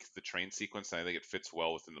like the train sequence, and I think it fits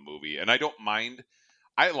well within the movie. And I don't mind.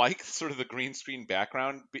 I like sort of the green screen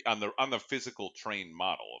background on the physical train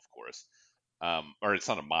model, of course. Or it's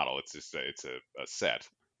not a model; it's just it's a set.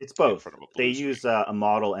 It's both. They use a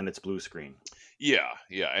model and it's blue screen. Yeah,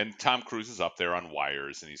 and Tom Cruise is up there on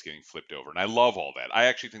wires and he's getting flipped over, and I love all that. I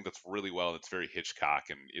actually think that's really well. It's very Hitchcock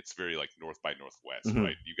and it's very like North by Northwest,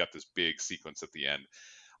 right? You got this big sequence at the end.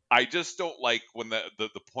 I just don't like when the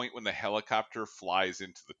point when the helicopter flies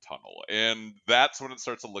into the tunnel, and that's when it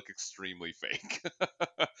starts to look extremely fake,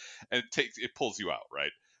 and it pulls you out,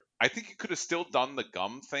 right? I think you could have still done the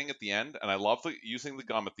gum thing at the end, and I love using the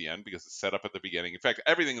gum at the end because it's set up at the beginning. In fact,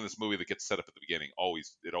 everything in this movie that gets set up at the beginning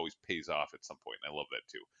always pays off at some point, and I love that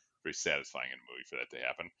too. Very satisfying in a movie for that to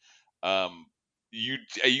happen. You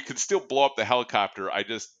can still blow up the helicopter.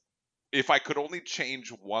 If I could only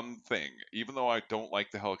change one thing, even though I don't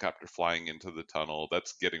like the helicopter flying into the tunnel,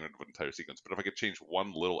 that's getting rid of an entire sequence. But if I could change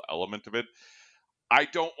one little element of it, I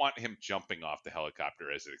don't want him jumping off the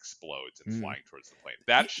helicopter as it explodes and flying towards the plane.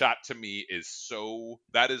 That shot to me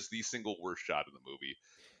that is the single worst shot in the movie.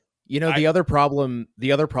 You know, the other problem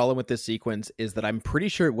with this sequence is that I'm pretty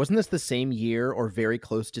sure, wasn't this the same year or very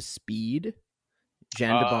close to Speed?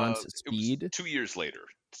 Jan de Bont's Speed? 2 years later.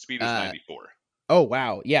 Speed was 94. Oh,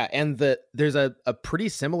 wow. Yeah, and there's a pretty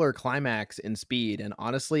similar climax in Speed, and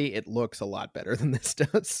honestly, it looks a lot better than this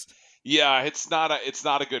does. Yeah, it's not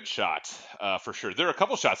a good shot, for sure. There are a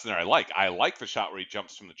couple shots in there I like. I like the shot where he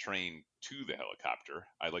jumps from the train to the helicopter.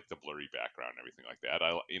 I like the blurry background and everything like that.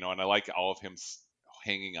 And I like all of him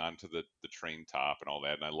hanging on to the train top and all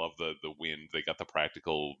that. And I love the wind. They got the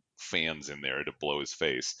practical fans in there to blow his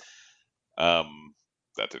face.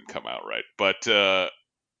 That didn't come out right, but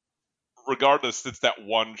regardless, it's that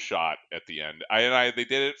one shot at the end. They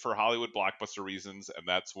did it for Hollywood blockbuster reasons, and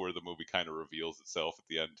that's where the movie kind of reveals itself at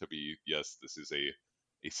the end to be, yes, this is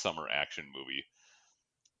a summer action movie.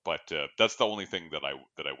 But that's the only thing that I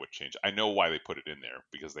would change. I know why they put it in there,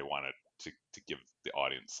 because they wanted to give the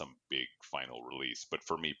audience some big final release. But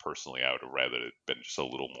for me personally, I would have rather it been just a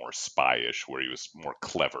little more spy-ish, where he was more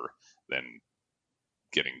clever than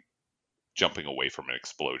jumping away from an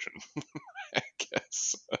explosion, I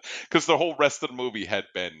guess. Because the whole rest of the movie had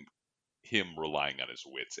been him relying on his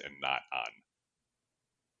wits and not on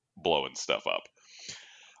blowing stuff up.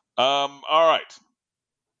 All right.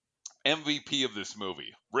 MVP of this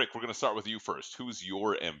movie. Rick, we're going to start with you first. Who's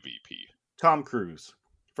your MVP? Tom Cruise.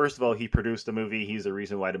 First of all, he produced the movie. He's the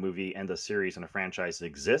reason why the movie and the series and the franchise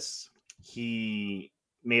exists. He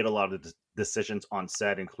made a lot of decisions on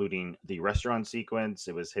set, including the restaurant sequence.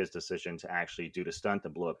 It was his decision to actually do the stunt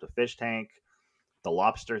and blow up the fish tank, the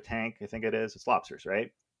lobster tank, I think it is. It's lobsters,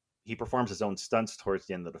 right? He performs his own stunts towards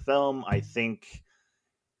the end of the film. I think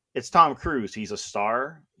it's Tom Cruise. He's a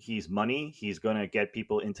star. He's money. He's going to get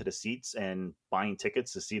people into the seats and buying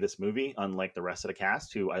tickets to see this movie, unlike the rest of the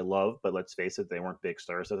cast, who I love, but let's face it, they weren't big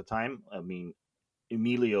stars at the time. I mean,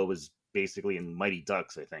 Emilio was basically in Mighty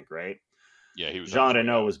Ducks, I think, right? Yeah, he was. Jean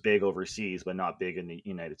Reno was big overseas, but not big in the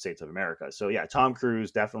United States of America. So yeah, Tom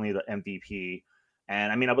Cruise, definitely the MVP.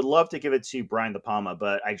 And I mean, I would love to give it to Brian De Palma,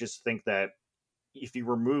 but I just think that if you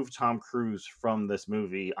remove Tom Cruise from this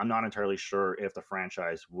movie, I'm not entirely sure if the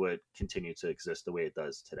franchise would continue to exist the way it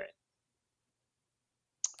does today.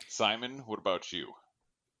 Simon, what about you?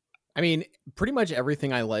 I mean, pretty much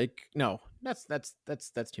everything I like. No, that's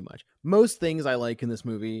too much. Most things I like in this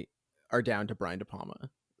movie are down to Brian De Palma.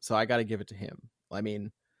 So I got to give it to him. I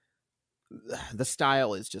mean, the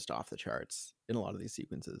style is just off the charts in a lot of these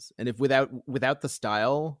sequences. And if without the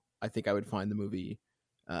style, I think I would find the movie,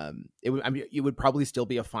 it would probably still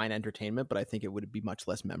be a fine entertainment, but I think it would be much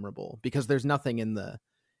less memorable because there's nothing in the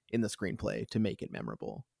screenplay to make it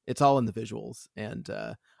memorable. It's all in the visuals. And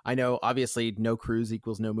I know obviously no Cruise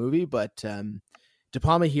equals no movie, but De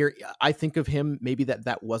Palma here, I think of him, maybe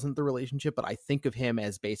that wasn't the relationship, but I think of him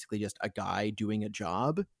as basically just a guy doing a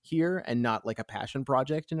job here and not like a passion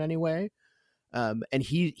project in any way. And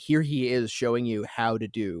he is showing you how to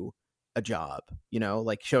do a job,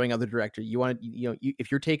 like showing other director, if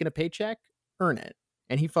you're taking a paycheck, earn it.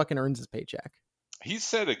 And he fucking earns his paycheck. He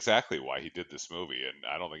said exactly why he did this movie, and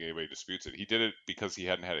I don't think anybody disputes it. He did it because he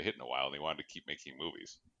hadn't had a hit in a while and he wanted to keep making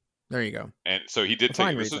movies. There you go. And so he did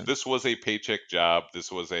take this was a paycheck job. This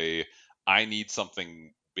was I need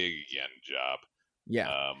something big again job.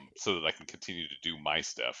 Yeah. So that I can continue to do my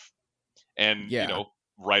stuff. And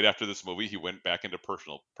right after this movie, he went back into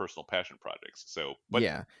personal passion projects. So, but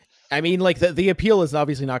yeah, I mean, like the appeal is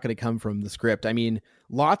obviously not going to come from the script. I mean,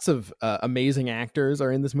 lots of amazing actors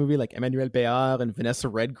are in this movie, like Emmanuel Béard and Vanessa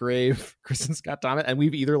Redgrave, Kristen Scott Thomas, and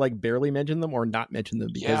we've either like barely mentioned them or not mentioned them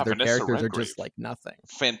because their Vanessa characters Redgrave, are just like nothing.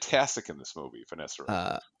 Fantastic in this movie, Vanessa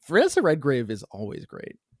Redgrave. Vanessa Redgrave is always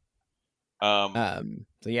great. So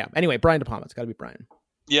yeah. Anyway, Brian De Palma. It's got to be Brian.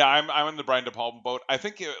 Yeah, I'm in the Brian De Palma boat. I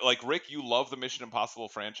think, like Rick, you love the Mission Impossible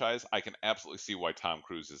franchise. I can absolutely see why Tom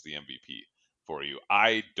Cruise is the MVP for you.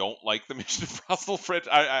 I don't like the Mission Impossible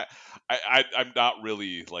franchise. I'm not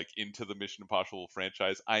really like into the Mission Impossible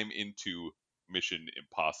franchise. I'm into Mission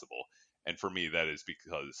Impossible, and for me, that is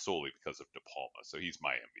solely because of De Palma. So he's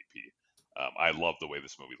my MVP. I love the way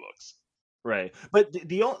this movie looks. Right, but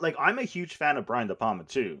I'm a huge fan of Brian De Palma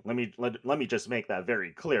too. Let me just make that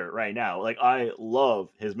very clear right now. Like, I love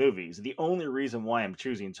his movies. The only reason why I'm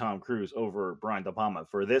choosing Tom Cruise over Brian De Palma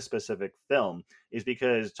for this specific film is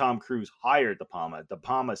because Tom Cruise hired De Palma. De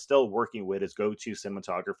Palma is still working with his go-to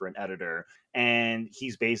cinematographer and editor, and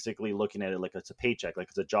he's basically looking at it like it's a paycheck, like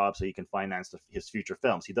it's a job so he can finance his future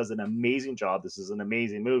films. He does an amazing job. This is an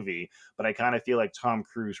amazing movie, but I kind of feel like Tom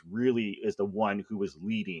Cruise really is the one who was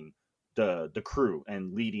leading the crew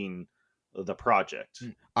and leading the project.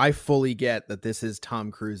 I fully get that this is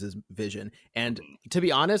Tom Cruise's vision. And to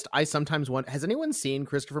be honest, I sometimes wonder, has anyone seen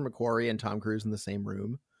Christopher McQuarrie and Tom Cruise in the same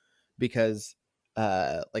room? Because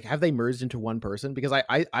like, have they merged into one person? Because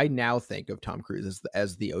I now think of Tom Cruise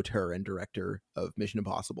as the auteur and director of Mission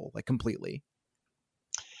Impossible, like, completely.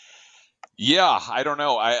 Yeah, I don't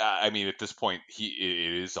know. I mean, at this point,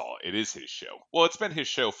 it is his show. Well, it's been his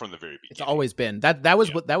show from the very beginning. It's always been that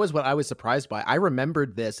was what I was surprised by. I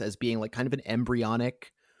remembered this as being like kind of an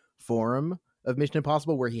embryonic form of Mission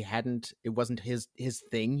Impossible where it wasn't his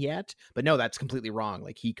thing yet. But no, that's completely wrong.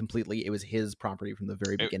 Like, it was his property from the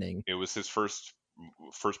very beginning. It was his first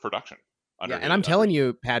production. Yeah, and I'm telling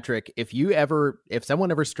you, Patrick, if someone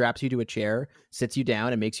ever straps you to a chair, sits you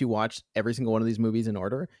down, and makes you watch every single one of these movies in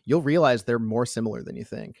order, you'll realize they're more similar than you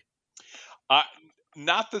think.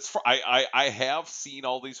 Not this far. I have seen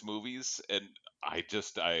all these movies, and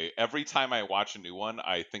every time I watch a new one,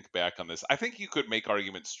 I think back on this. I think you could make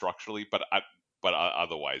arguments structurally, but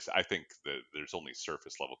otherwise, I think that there's only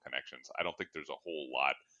surface level connections. I don't think there's a whole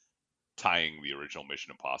lot tying the original Mission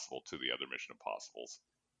Impossible to the other Mission Impossibles.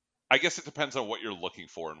 I guess it depends on what you're looking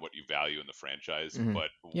for and what you value in the franchise. Mm-hmm. But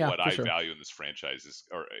what I value in this franchise is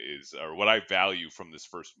what I value from this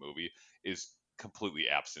first movie is completely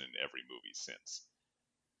absent in every movie since.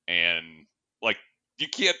 And like, you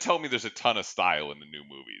can't tell me there's a ton of style in the new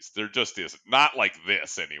movies. There just isn't. Not like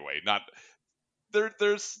this anyway.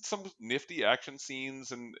 There's some nifty action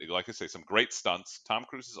scenes and, like I say, some great stunts. Tom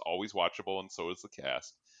Cruise is always watchable, and so is the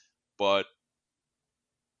cast. But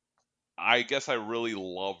I guess I really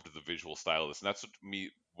loved the visual style of this, and that's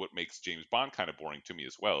what makes James Bond kind of boring to me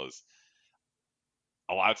as well, is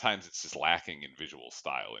a lot of times it's just lacking in visual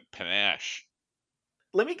style and panache.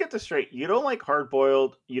 Let me get this straight. You don't like Hard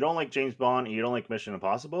Boiled, you don't like James Bond, and you don't like Mission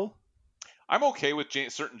Impossible? I'm okay with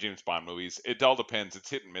certain James Bond movies. It all depends. It's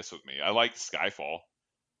hit and miss with me. I liked Skyfall,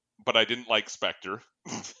 but I didn't like Spectre.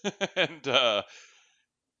 And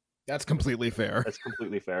that's completely fair. That's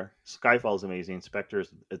completely fair. Skyfall is amazing. Spectre is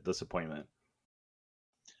a disappointment.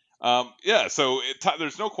 Yeah, so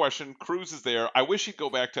there's no question. Cruise is there. I wish he'd go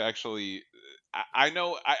back to actually. I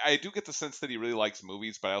know I do get the sense that he really likes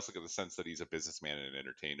movies, but I also get the sense that he's a businessman and an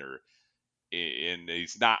entertainer, and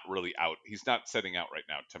he's not really out. He's not setting out right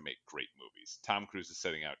now to make great movies. Tom Cruise is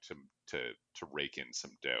setting out to rake in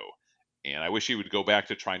some dough. And I wish he would go back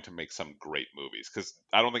to trying to make some great movies, because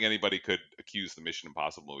I don't think anybody could accuse the Mission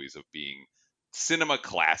Impossible movies of being cinema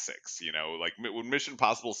classics. You know, like when Mission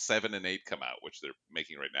Impossible 7 and 8 come out, which they're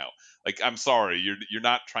making right now. Like, I'm sorry, you're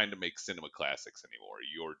not trying to make cinema classics anymore.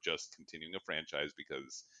 You're just continuing a franchise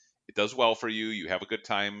because it does well for you. You have a good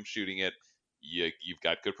time shooting it. You've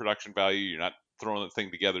got good production value. You're not throwing the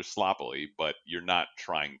thing together sloppily, but you're not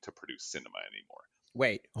trying to produce cinema anymore.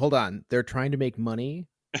 Wait, hold on. They're trying to make money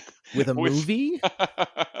with a movie?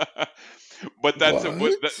 But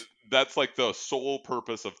that's like the sole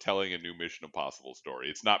purpose of telling a new Mission Impossible story.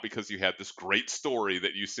 It's not because you had this great story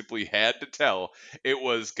that you simply had to tell. It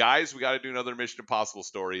was, guys, we got to do another Mission Impossible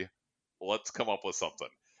story. Let's come up with something.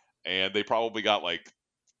 And they probably got like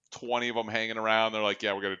 20 of them hanging around. They're like,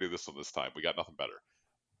 yeah, we're going to do this one this time. We got nothing better.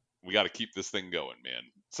 We got to keep this thing going, man.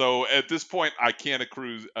 So at this point, I can't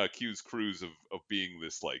accuse Cruise of being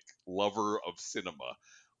this like lover of cinema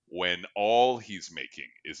when all he's making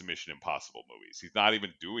is Mission Impossible movies. He's not even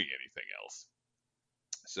doing anything else.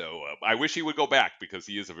 So I wish he would go back, because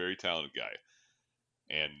he is a very talented guy.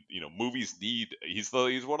 And, you know, movies need... He's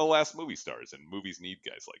one of the last movie stars, and movies need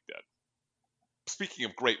guys like that. Speaking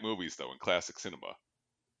of great movies, though, in classic cinema,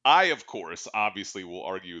 I, of course, obviously will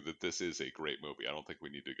argue that this is a great movie. I don't think we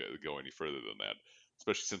need to go any further than that,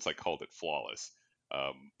 especially since I called it flawless.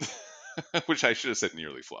 Which I should have said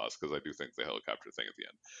nearly flawless, because I do think the helicopter thing at the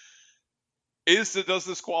end. Does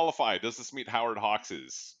this qualify? Does this meet Howard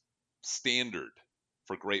Hawks' standard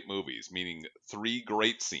for great movies? Meaning 3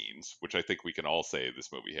 great scenes, which I think we can all say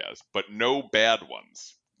this movie has, but no bad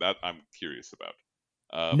ones. That I'm curious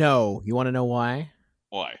about. No. You want to know why?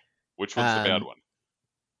 Why? Which one's the bad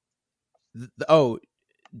one?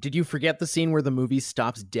 Did you forget the scene where the movie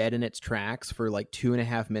stops dead in its tracks for like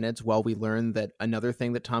 2.5 minutes while we learn that another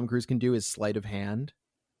thing that Tom Cruise can do is sleight of hand?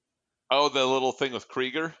 Oh, the little thing with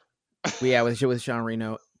Krieger? Yeah, with Jean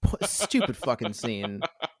Reno. Stupid fucking scene.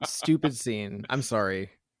 Stupid scene. I'm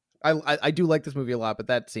sorry. I do like this movie a lot, but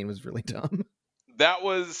that scene was really dumb. That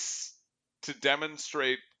was to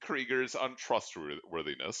demonstrate Krieger's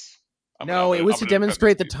untrustworthiness. It was to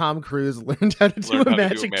demonstrate that Tom Cruise learned how to do a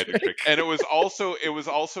magic trick. And it was also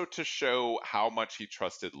to show how much he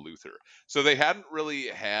trusted Luther. So they hadn't really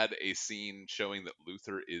had a scene showing that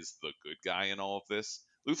Luther is the good guy in all of this.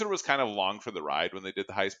 Luther was kind of along for the ride when they did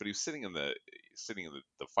the heist, but he was sitting in the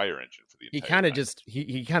fire engine for the He entire kind of time. just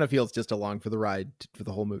he kind of feels just along for the ride for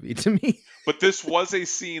the whole movie to me. But this was a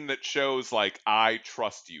scene that shows like, I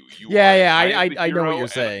trust you. I know what you're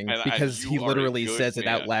saying, and because he you are a literally good says it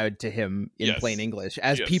out man. loud to him in Yes. plain English,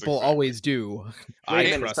 as Yes, people exactly. always do. I Wait a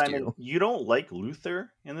minute, trust Simon, you. you don't like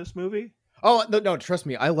Luther in this movie? Oh no, trust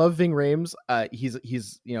me, I love Ving Rhames.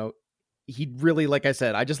 He's he really, like I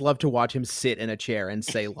said, I just love to watch him sit in a chair and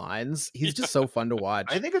say lines. He's just so fun to watch.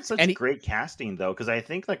 I think it's such great casting though, because I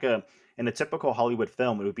think like in a typical Hollywood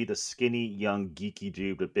film, it would be the skinny, young, geeky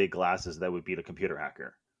dude with big glasses that would be the computer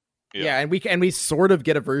hacker. Yeah, and we sort of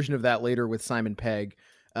get a version of that later with Simon Pegg.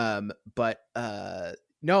 But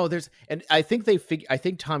no, I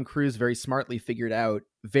think Tom Cruise very smartly figured out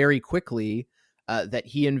very quickly that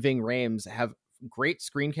he and Ving Rhames have great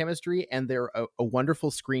screen chemistry, and they're a wonderful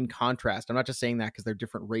screen contrast. I'm not just saying that because they're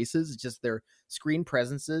different races. It's just their screen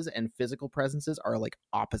presences and physical presences are like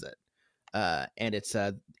opposite. And it's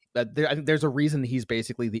I think there's a reason he's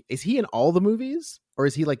basically is he in all the movies, or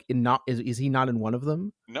is he like is he not in one of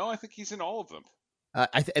them? No, I think he's in all of them.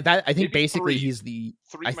 I think Maybe basically 3. he's the.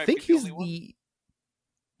 3 I might think be the he's only one. the.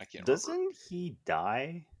 I can't Doesn't remember. he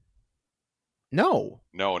die? No,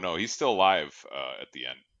 he's still alive at the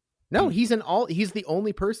end. no, he's in all. He's the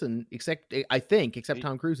only person except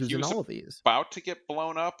Tom Cruise who's He in was all of these. About to get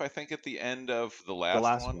blown up, I think, at the end of the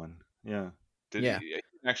last one. Yeah. Did Yeah. he didn't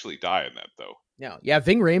actually die in that though? No, yeah,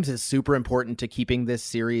 Ving Rhames is super important to keeping this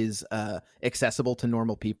series accessible to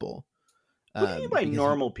normal people. What do you mean by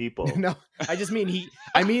normal people? No, I just mean hear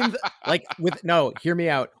me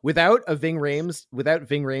out. Without Ving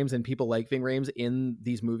Rhames and people like Ving Rhames in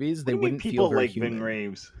these movies, they wouldn't feel very human. Ving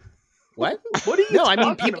Rhames. What? What are you? No,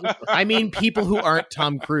 I mean people who aren't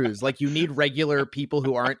Tom Cruise. Like, you need regular people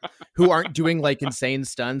who aren't doing like insane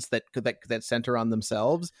stunts that center on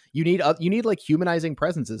themselves. You need like humanizing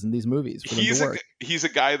presences in these movies for them to work. He's a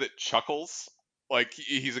guy that chuckles. Like,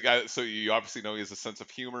 he's a guy that, so you obviously know he has a sense of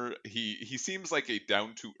humor. He seems like a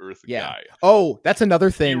down to earth guy. Oh, that's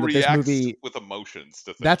another thing He that this reacts movie with emotions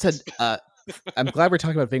to things. That's I'm glad we're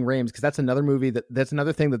talking about Ving Rhames, because that's another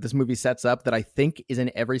thing that this movie sets up that I think is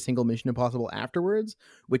in every single Mission Impossible afterwards,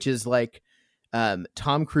 which is like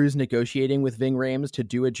Tom Cruise negotiating with Ving Rhames to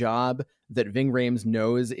do a job that Ving Rhames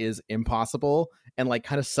knows is impossible, and like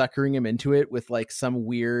kind of suckering him into it with like some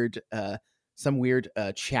weird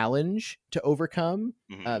challenge to overcome.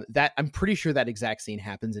 That I'm pretty sure that exact scene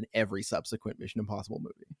happens in every subsequent Mission Impossible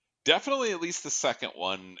movie. Definitely at least the second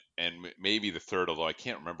one, and maybe the third, although I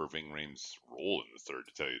can't remember Ving Rhames' role in the third,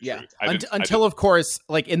 to tell you the truth. Until of course,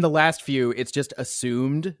 like in the last few, it's just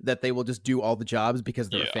assumed that they will just do all the jobs because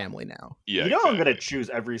they're a family now. Yeah, you know, I'm gonna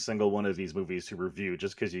choose every single one of these movies to review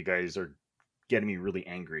just because you guys are getting me really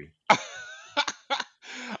angry.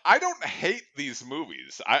 I don't hate these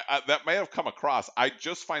movies. I that may have come across. I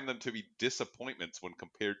just find them to be disappointments when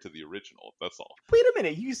compared to the original. That's all. Wait a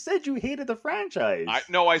minute, you said you hated the franchise.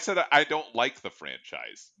 I said I don't like the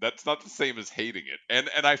franchise. That's not the same as hating it.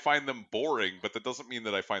 And I find them boring, but that doesn't mean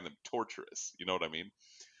that I find them torturous. You know what I mean?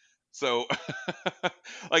 So,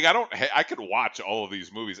 like, I could watch all of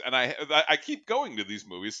these movies, and I keep going to these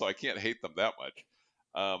movies, so I can't hate them that much.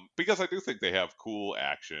 Because I do think they have cool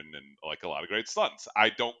action and like a lot of great stunts. I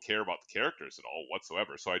don't care about the characters at all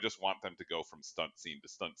whatsoever, so I just want them to go from stunt scene to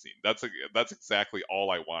stunt scene. That's exactly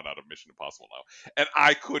all I want out of Mission Impossible now. And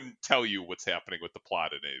I couldn't tell you what's happening with the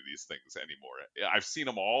plot in any of these things anymore. I've seen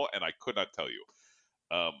them all, and I could not tell you.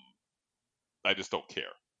 I just don't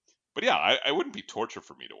care. But yeah, I wouldn't be torture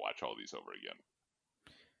for me to watch all these over again.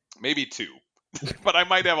 Maybe 2. But I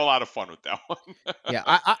might have a lot of fun with that one. Yeah,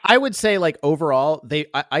 I would say like overall,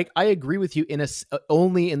 I agree with you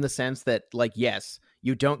only in the sense that, like, yes,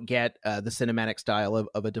 you don't get the cinematic style of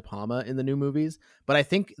a De Palma in the new movies, but I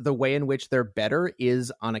think the way in which they're better is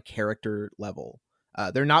on a character level.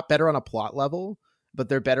 They're not better on a plot level, but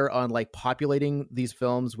they're better on like populating these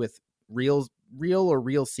films with real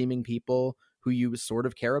seeming people who you sort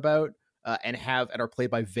of care about. And are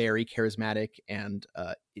played by very charismatic and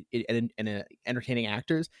entertaining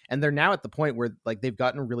actors, and they're now at the point where like they've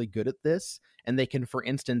gotten really good at this, and they can, for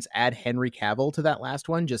instance, add Henry Cavill to that last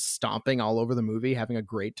one, just stomping all over the movie, having a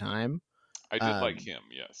great time. I did like him,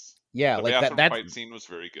 yes. Yeah, the like that fight scene was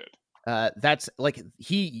very good. That's like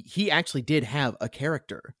he actually did have a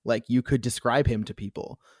character, like you could describe him to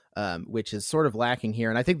people, which is sort of lacking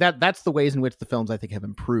here, and I think that's the ways in which the films I think have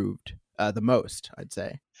improved the most, I'd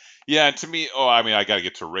say. Yeah, and to me, I got to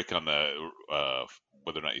get to Rick on the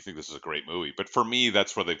whether or not you think this is a great movie, but for me,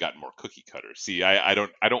 that's where they've gotten more cookie cutter. See, I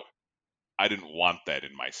don't I didn't want that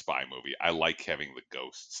in my spy movie. I like having the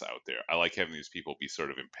ghosts out there. I like having these people be sort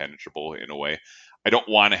of impenetrable in a way. I don't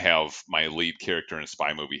want to have my lead character in a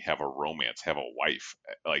spy movie have a romance, have a wife.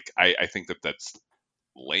 Like I think that's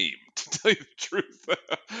lame, to tell you the truth.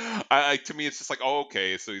 To me, it's just like, oh,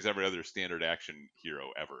 okay, so he's every other standard action hero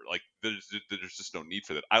ever. Like there's just no need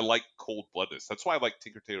for that. I like cold bloodedness. That's why I like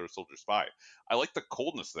Tinker Tailor Soldier Spy. I like the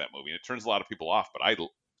coldness of that movie, and it turns a lot of people off. But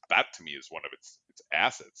that to me is one of its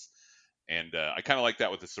assets. And I kind of like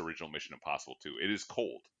that with this original Mission Impossible too. It is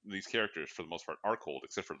cold. These characters, for the most part, are cold,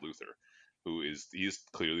 except for Luther, he is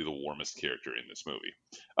clearly the warmest character in this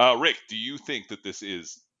movie. Rick, do you think that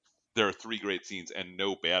there are 3 great scenes and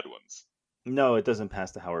no bad ones? No, it doesn't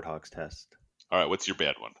pass the Howard Hawks test. All right, what's your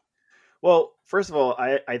bad one? Well, first of all,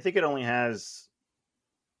 I think it only has.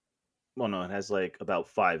 Well, no, it has like about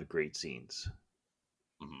 5 great scenes.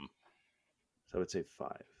 Mm-hmm. So I would say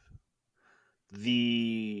 5.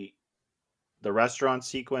 The restaurant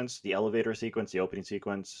sequence, the elevator sequence, the opening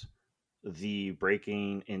sequence, the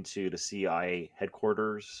breaking into the CIA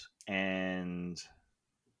headquarters, and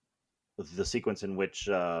the sequence in which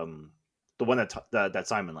the one that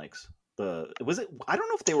Simon likes. I don't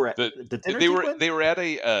know if they were at the dinner. They were at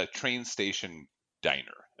a train station diner.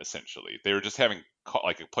 Essentially, they were just having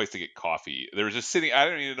like a place to get coffee. They were just sitting. I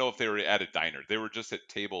don't even know if they were at a diner. They were just at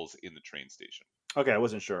tables in the train station. Okay, I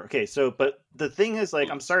wasn't sure. Okay, so but the thing is, like,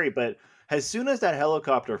 I'm sorry, but as soon as that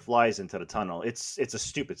helicopter flies into the tunnel, it's a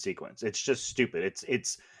stupid sequence. It's just stupid.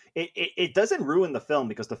 It doesn't ruin the film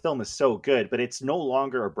because the film is so good, but it's no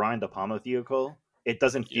longer a Brian De Palma vehicle. It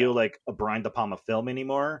doesn't feel like a Brian De Palma film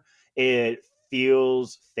anymore. It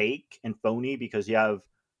feels fake and phony because you have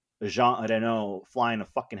Jean Reno flying a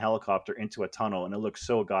fucking helicopter into a tunnel, and it looks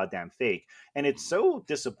so goddamn fake. And it's so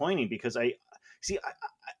disappointing because I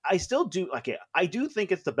still do like it. I do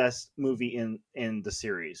think it's the best movie in the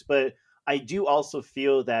series, but I do also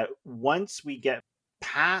feel that once we get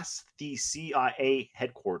past the CIA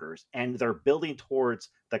headquarters and they're building towards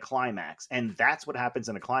the climax, and that's what happens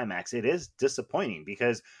in the climax, it is disappointing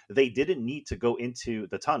because they didn't need to go into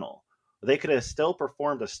the tunnel. They could have still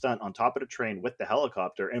performed a stunt on top of the train with the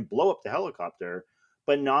helicopter and blow up the helicopter,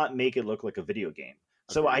 but not make it look like a video game.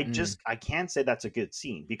 So I can't say that's a good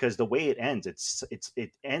scene because the way it ends,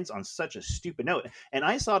 it ends on such a stupid note. And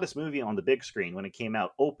I saw this movie on the big screen when it came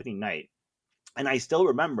out opening night. And I still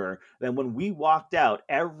remember that when we walked out,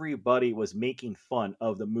 everybody was making fun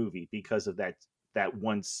of the movie because of that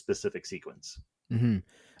one specific sequence. Mm-hmm.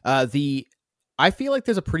 I feel like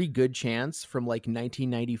there's a pretty good chance from like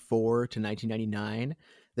 1994 to 1999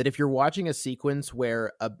 that if you're watching a sequence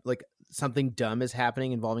where something dumb is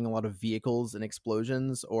happening involving a lot of vehicles and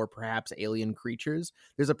explosions or perhaps alien creatures,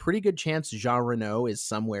 there's a pretty good chance Jean Reno is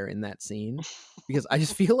somewhere in that scene, because I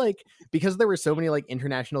just feel like because there were so many like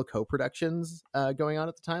international co-productions going on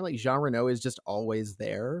at the time, like Jean Reno is just always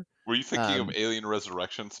there. Were you thinking of Alien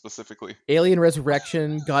Resurrection specifically? Alien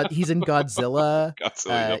Resurrection, he's in Godzilla.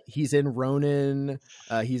 Yep. He's in Ronin.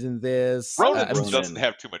 He's in this. Ronin doesn't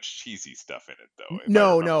have too much cheesy stuff in it,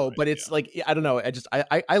 though. No, but it's like, I don't know.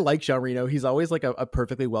 I like Jean Reno. He's always like a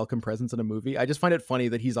perfectly welcome presence in a movie. I just find it funny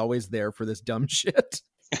that he's always there for this dumb shit.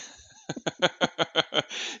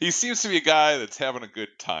 He seems to be a guy that's having a good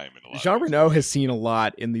time in a lot. Jean Reno has seen a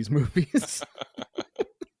lot in these movies.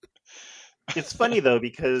 It's funny though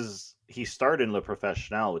because he starred in Le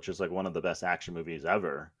Professionnel, which is like one of the best action movies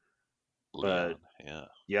ever. But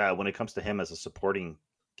yeah, when it comes to him as a supporting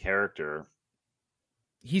character,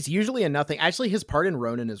 he's usually a nothing. Actually, his part in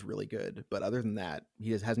Ronin is really good, but other than that,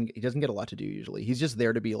 he doesn't get a lot to do usually. He's just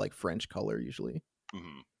there to be like French color usually.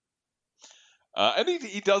 Mm-hmm. And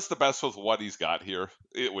he does the best with what he's got here,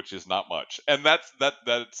 which is not much, and that's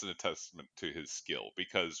an testament to his skill.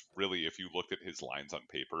 Because really, if you looked at his lines on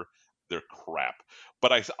paper, they're crap.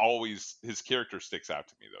 But his character sticks out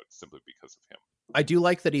to me though, simply because of him. I do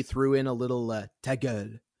like that he threw in a little ta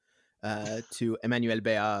gueule to Emmanuel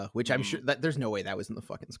Béard, which I'm sure that there's no way that was in the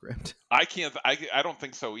fucking script. I don't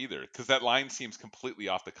think so either, because that line seems completely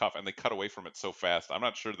off the cuff and they cut away from it so fast. I'm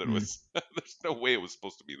not sure that it was there's no way it was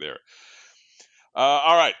supposed to be there.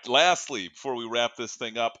 All right, lastly, before we wrap this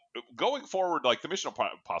thing up, going forward, like the Mission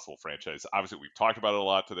Impossible franchise, obviously we've talked about it a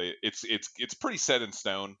lot today. It's pretty set in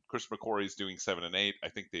stone. Christopher McQuarrie's doing 7 and 8. I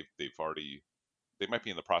think they might be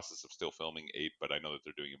in the process of still filming 8, but I know that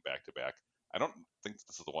they're doing it back to back. I don't think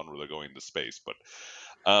this is the one where they're going into space, but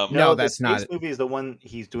no, that's not. This movie is the one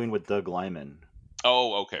he's doing with Doug Liman.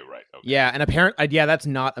 Oh, okay, right. Okay. Yeah, and that's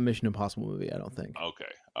not a Mission Impossible movie, I don't think.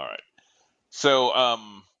 Okay, all right. So,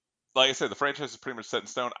 like I said, the franchise is pretty much set in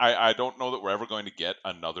stone. I don't know that we're ever going to get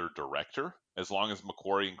another director. As long as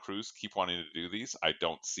McQuarrie and Cruise keep wanting to do these, I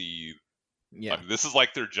don't see Yeah. I mean, this is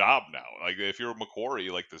like their job now. Like if you're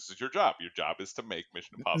McQuarrie, like this is your job. Your job is to make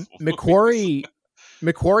Mission Impossible movies.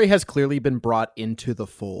 McQuarrie has clearly been brought into the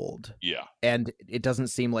fold. Yeah. And it doesn't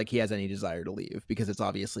seem like he has any desire to leave because it's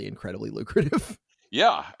obviously incredibly lucrative.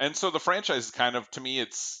 Yeah. And so the franchise is kind of, to me,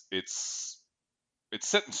 it's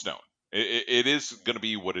set in stone. It is going to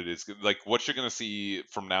be what it is. Like what you're going to see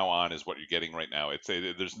from now on is what you're getting right now.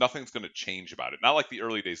 There's nothing's going to change about it. Not like the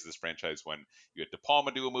early days of this franchise when you had De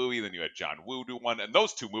Palma do a movie, then you had John Woo do one, and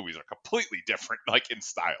those two movies are completely different, like in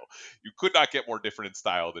style. You could not get more different in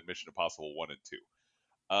style than Mission Impossible 1 and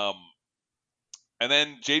 2. And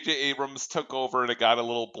then J.J. Abrams took over, and it got a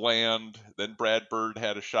little bland. Then Brad Bird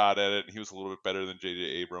had a shot at it, and he was a little bit better than J.J.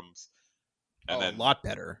 Abrams. And then, a lot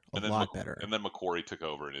better. A lot better. And then McQuarrie took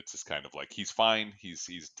over, and it's just kind of like he's fine.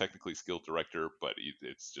 He's technically skilled director, but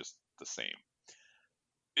it's just the same.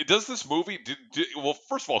 Does this movie? Well,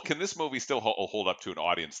 first of all, can this movie still hold up to an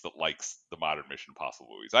audience that likes the modern Mission Impossible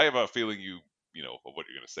movies? I have a feeling you know of what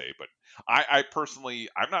you're going to say, but I personally,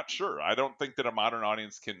 I'm not sure. I don't think that a modern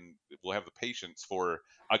audience will have the patience for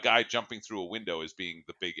a guy jumping through a window as being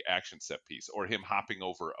the big action set piece, or him hopping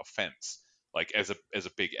over a fence like as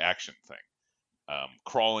a big action thing.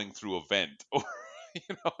 Crawling through a vent, or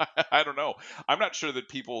I don't know. I'm not sure that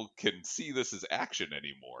people can see this as action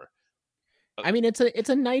anymore. I mean, it's a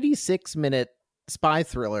 96-minute spy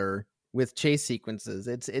thriller with chase sequences.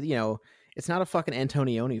 It's not a fucking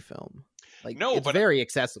Antonioni film. Like, no, it's very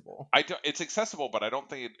accessible. It's accessible, but I don't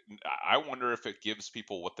think I wonder if it gives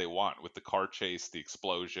people what they want with the car chase, the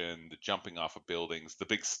explosion, the jumping off of buildings, the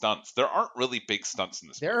big stunts. There aren't really big stunts in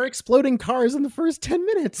this movie. There are exploding cars in the first 10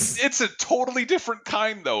 minutes. It's a totally different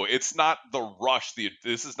kind, though. It's not the rush.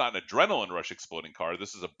 This is not an adrenaline rush exploding car.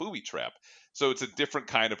 This is a booby trap. So it's a different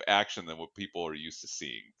kind of action than what people are used to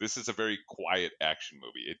seeing. This is a very quiet action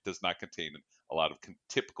movie. It does not contain a lot of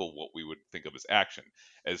typical what we would think of as action.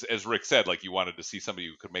 As Rick said, like you wanted to see somebody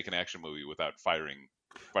who could make an action movie without firing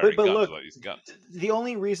guns, without using guns. The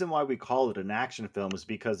only reason why we call it an action film is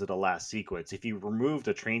because of the last sequence. If you removed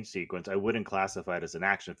a train sequence, I wouldn't classify it as an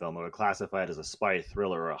action film. I would classify it as a spy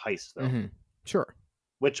thriller or a heist film. Mm-hmm. Sure.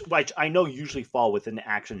 Which I know usually fall within the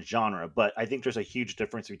action genre, but I think there's a huge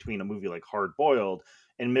difference between a movie like Hard Boiled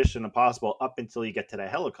and Mission Impossible up until you get to the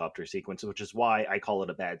helicopter sequence, which is why I call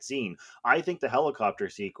it a bad scene. I think the helicopter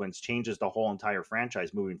sequence changes the whole entire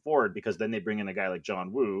franchise moving forward, because then they bring in a guy like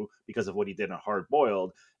John Woo because of what he did in Hard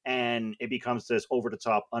Boiled, and it becomes this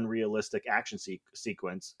over-the-top, unrealistic action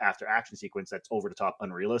sequence after action sequence that's over-the-top,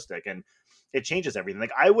 unrealistic, and it changes everything.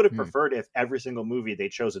 Like, I would have preferred if every single movie they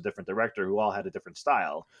chose a different director who all had a different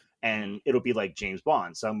style, and it'll be like James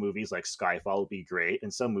Bond. Some movies like Skyfall would be great,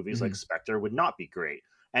 and some movies like Spectre would not be great.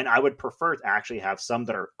 And I would prefer to actually have some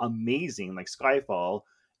that are amazing, like Skyfall,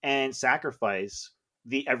 and sacrifice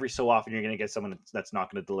the every so often you're going to get someone that's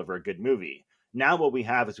not going to deliver a good movie. Now what we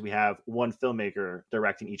have is we have one filmmaker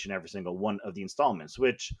directing each and every single one of the installments,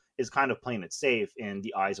 which is kind of playing it safe in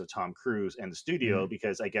the eyes of Tom Cruise and the studio,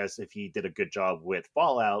 because I guess if he did a good job with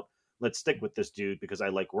Fallout, let's stick with this dude because I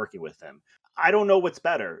like working with him. I don't know what's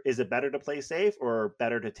better. Is it better to play safe or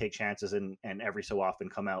better to take chances and every so often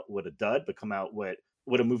come out with a dud, but come out with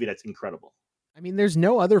a movie that's incredible? I mean, there's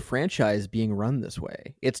no other franchise being run this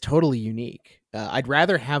way. It's totally unique. I'd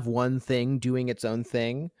rather have one thing doing its own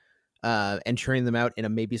thing and churning them out in a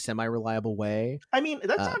maybe semi-reliable way. I mean,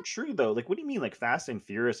 that's not true, though. Like, what do you mean? Like, Fast and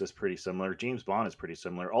Furious is pretty similar. James Bond is pretty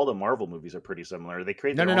similar. All the Marvel movies are pretty similar. They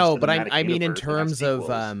create no. But I mean, in terms of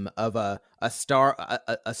a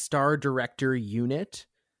star director unit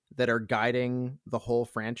that are guiding the whole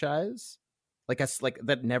franchise, like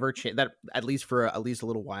that never change, that at least for a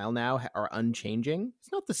little while now are unchanging.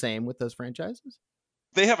 It's not the same with those franchises.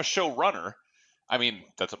 They have a showrunner. I mean,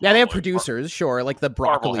 that's they have producers, sure, like the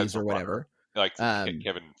Broccolis or whatever, like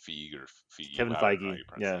Kevin Feige or Feige. Kevin Feige,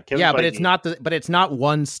 yeah, Feige. But it's not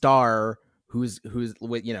one star who's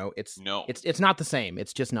with, it's not the same.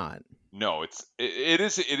 It's just not. No, it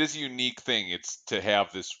is a unique thing. It's to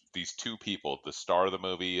have these two people, the star of the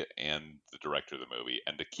movie and the director of the movie,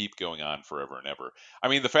 and to keep going on forever and ever. I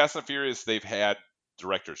mean, the Fast and Furious, they've had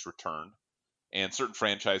directors return, and certain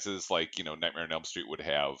franchises like Nightmare on Elm Street would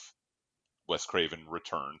have Wes Craven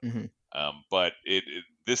return. But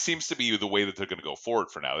this seems to be the way that they're going to go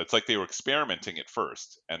forward for now. It's like they were experimenting at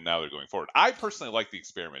first, and now they're going forward. I personally like the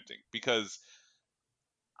experimenting because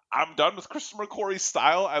I'm done with Christopher McQuarrie's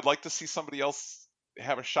style. I'd like to see somebody else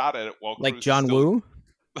have a shot at it. While like Cruise John Woo?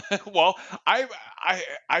 Well, I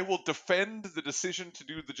will defend the decision to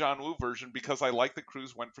do the John Woo version because I like that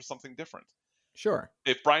Cruise went for something different. Sure.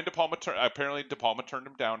 If Brian De Palma apparently De Palma turned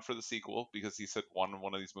him down for the sequel because he said one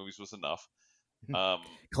of these movies was enough.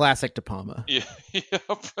 Classic De Palma. Yeah,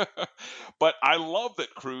 but I love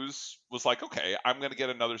that Cruise was like, okay, I'm going to get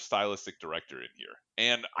another stylistic director in here,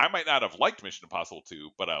 and I might not have liked Mission Impossible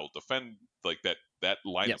 2, but I'll defend like that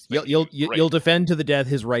line of thinking. You'll defend to the death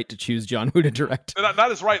his right to choose John Woo to direct. Not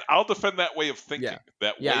his right. I'll defend that way of thinking.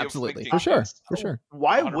 That way absolutely, of thinking. for sure.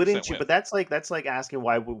 Why wouldn't you? But that's like asking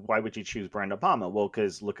why would you choose Brian De Palma? Well,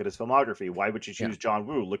 because look at his filmography. Why would you choose John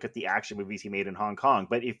Woo? Look at the action movies he made in Hong Kong.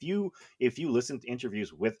 But if you listen to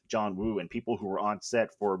interviews with John Woo and people who were on set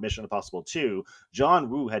for Mission Impossible 2, John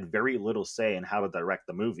Woo had very little say in how to direct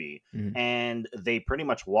the movie, and they pretty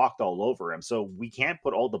much walked all over him. So we can't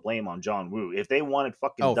put all the blame on John Woo. If they wanted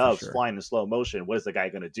fucking doves flying in slow motion, what is the guy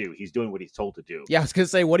going to do? He's doing what he's told to do. Yeah, I was going to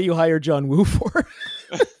say, what do you hire John Woo for?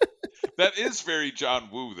 That is very John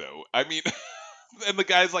Woo, though. I mean, and the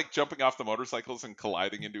guys like jumping off the motorcycles and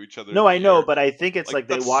colliding into each other. No, I know, but I think it's like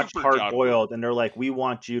they watched Hard Boiled and they're like, we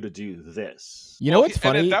want you to do this. You know what's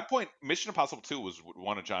funny? And at that point, Mission Impossible 2 was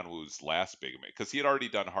one of John Woo's last big make, because he had already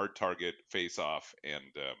done Hard Target, Face Off, and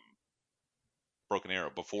Broken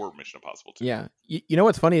Arrow before Mission Impossible 2. Yeah. You know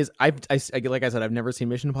what's funny is I like I said, I've never seen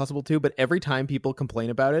Mission Impossible 2, but every time people complain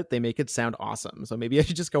about it, they make it sound awesome. So maybe I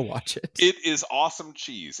should just go watch it. It is awesome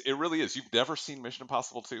cheese. It really is. You've never seen Mission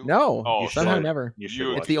Impossible 2? No. Oh, somehow never.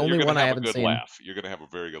 It's the only one I haven't seen. Laugh. You're going to have a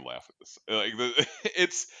very good laugh at this.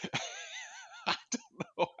 It's I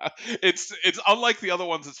don't know. It's unlike the other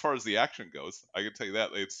ones as far as the action goes. I can tell you that.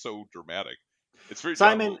 It's so dramatic. It's very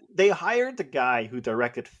Simon, they hired the guy who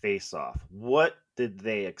directed Face Off. What did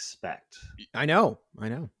they expect? I know.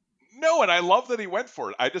 No, and I love that he went for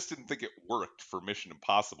it. I just didn't think it worked for Mission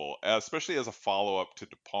Impossible, especially as a follow-up to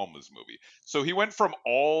De Palma's movie. So he went from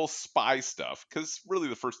all spy stuff, because really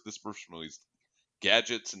this first movie is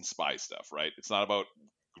gadgets and spy stuff, right? It's not about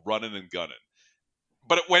running and gunning.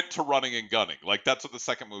 But it went to running and gunning. Like, that's what the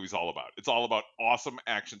second movie's all about. It's all about awesome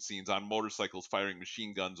action scenes on motorcycles firing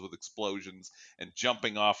machine guns with explosions and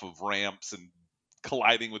jumping off of ramps and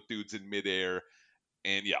colliding with dudes in midair.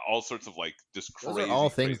 And yeah, all sorts of like just crazy. Those are all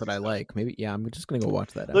things that I like. Maybe I'm just gonna go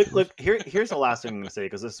watch that. Look. Here's the last thing I'm gonna say,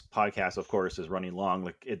 because this podcast, of course, is running long,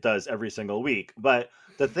 like it does every single week. But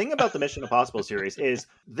the thing about the Mission Impossible series is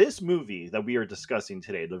this movie that we are discussing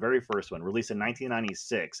today, the very first one, released in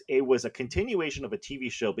 1996. It was a continuation of a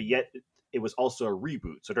TV show, but yet it was also a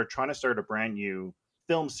reboot. So they're trying to start a brand new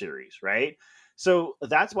film series, right? So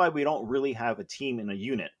that's why we don't really have a team in a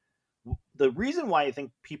unit. The reason why I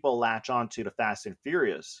think people latch on to the Fast and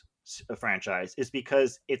Furious franchise is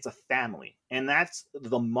because it's a family. And that's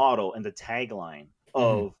the motto and the tagline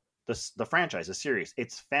of the franchise, the series.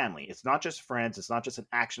 It's family. It's not just friends. It's not just an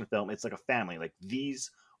action film. It's like a family. Like, these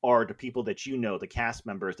are the people that you know, the cast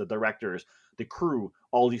members, the directors, the crew.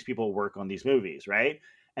 All these people work on these movies, right?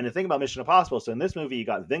 And the thing about Mission Impossible, so in this movie, you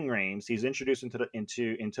got Ving Rhames, he's introduced into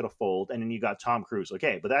the fold, and then you got Tom Cruise.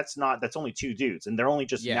 Okay, but that's only two dudes, and they're only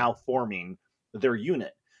just now forming their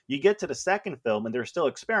unit. You get to the second film, and they're still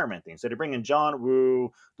experimenting. So they bring in John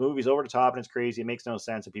Woo, the movie's over the top and it's crazy, it makes no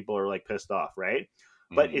sense, and people are like pissed off, right?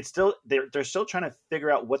 But it's still they're still trying to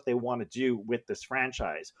figure out what they want to do with this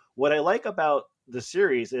franchise. What I like about the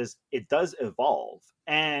series is it does evolve,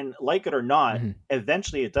 and like it or not,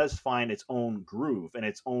 eventually it does find its own groove and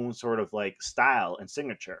its own sort of like style and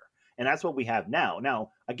signature. And that's what we have now.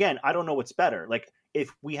 Now, again, I don't know what's better. Like,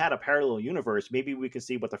 if we had a parallel universe, maybe we could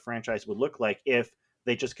see what the franchise would look like if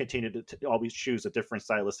they just continued to always choose a different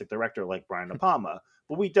stylistic director like Brian De Palma.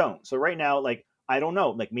 But we don't. So right now, like, I don't know.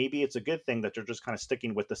 Like, maybe it's a good thing that they're just kind of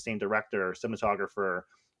sticking with the same director, cinematographer,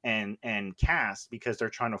 and cast, because they're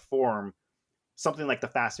trying to form something like the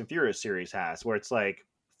Fast and Furious series has, where it's like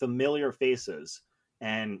familiar faces,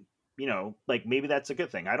 and like, maybe that's a good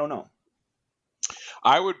thing. I don't know.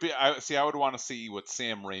 I would want to see what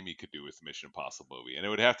Sam Raimi could do with the Mission Impossible movie, and it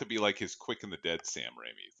would have to be like his Quick and the Dead Sam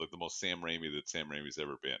Raimi, like the most Sam Raimi that Sam Raimi's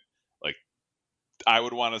ever been. Like, I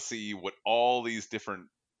would want to see what all these different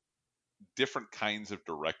kinds of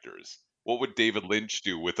directors. What would David Lynch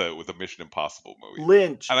do with a Mission Impossible movie?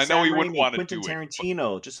 Lynch, and I know Sam he wouldn't Raimi, want to Quentin do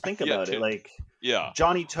Tarantino. It, just think about it, like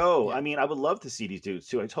Johnny To. Yeah. I mean, I would love to see these dudes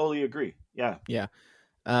too. I totally agree. Yeah.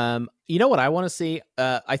 You know what I want to see?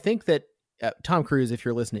 I think that Tom Cruise, if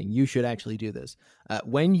you're listening, you should actually do this.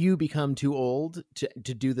 When you become too old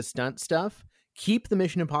to do the stunt stuff, keep the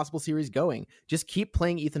Mission Impossible series going. Just keep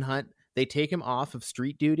playing Ethan Hunt. They take him off of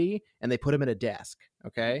street duty and they put him at a desk.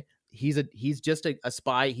 Okay. He's just a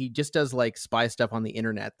spy. He just does like spy stuff on the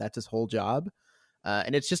internet. That's his whole job.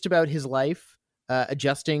 And it's just about his life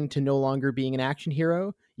adjusting to no longer being an action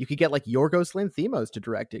hero. You could get like Yorgos Lanthimos to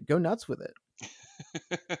direct it. Go nuts with it.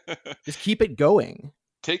 Just keep it going.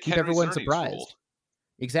 Keep everyone Cerny's surprised. role.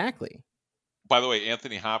 Exactly. By the way,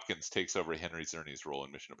 Anthony Hopkins takes over Henry Czerny's role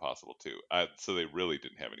in Mission Impossible 2. So they really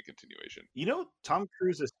didn't have any continuation. You know, Tom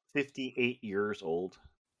Cruise is 58 years old.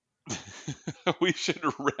 We should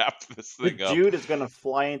wrap this thing up. The dude is going to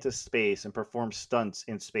fly into space and perform stunts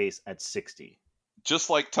in space at 60. Just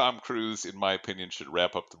like Tom Cruise, in my opinion, should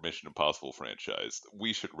wrap up the Mission Impossible franchise,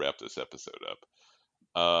 we should wrap this episode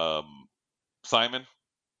up. Simon,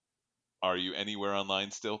 are you anywhere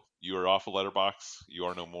online still? You are off of Letterboxd. You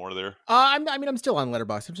are no more there. I'm still on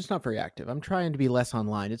Letterboxd. I'm just not very active. I'm trying to be less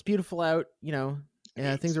online. It's beautiful out. You know,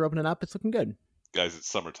 things are opening up. It's looking good. Guys, it's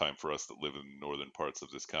summertime for us that live in the northern parts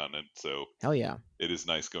of this continent, so hell yeah, it is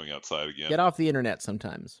nice going outside again. Get off the internet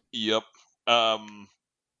sometimes. Yep.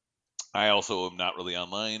 I also am not really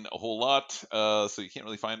online a whole lot, so you can't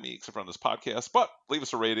really find me except for on this podcast. But leave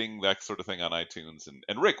us a rating, that sort of thing, on iTunes.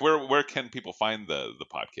 And Rick, where can people find the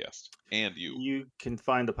podcast and you? You can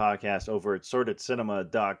find the podcast over at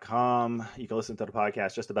sortedcinema.com. You can listen to the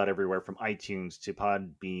podcast just about everywhere, from iTunes to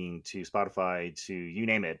Podbean to Spotify to you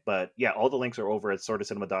name it. But yeah, all the links are over at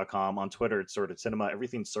sortedcinema.com. On Twitter, it's Sorted Cinema.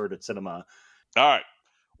 Everything's Sorted Cinema. All right.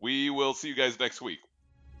 We will see you guys next week.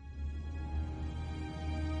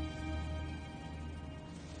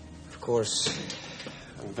 Of course,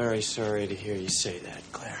 I'm very sorry to hear you say that,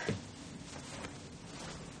 Claire.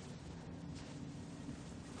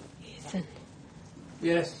 Ethan.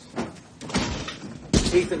 Yes.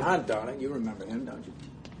 Ethan Hunt, darling. You remember him, don't you?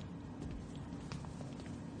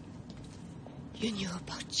 You knew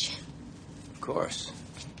about Jim. Of course.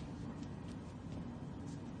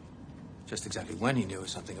 Just exactly when he knew is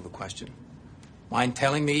something of a question. Mind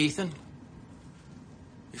telling me, Ethan?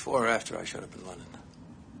 Before or after I showed up in London?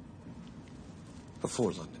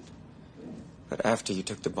 Before London. But after you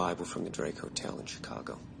took the Bible from the Drake Hotel in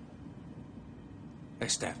Chicago. They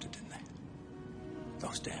stabbed it, didn't they?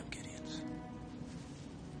 Those damn Gideons.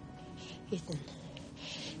 Ethan,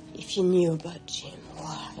 if you knew about Jim,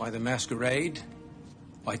 why? Why the masquerade?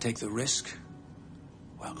 Why take the risk?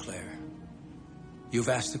 Well, Claire, you've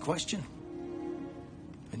asked the question.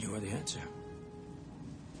 And you are the answer.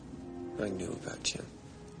 I knew about Jim.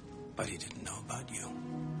 But he didn't know about you.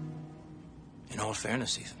 In all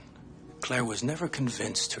fairness, Ethan, Claire was never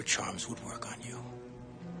convinced her charms would work on you.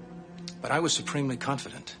 But I was supremely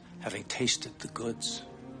confident, having tasted the goods.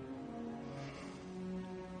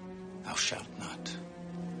 Thou shalt not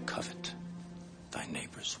covet thy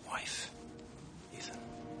neighbor's wife, Ethan.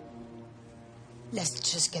 Let's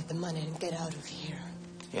just get the money and get out of here.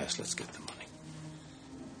 Yes, let's get the money.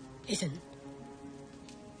 Ethan.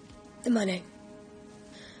 The money.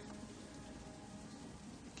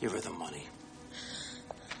 Give her the money.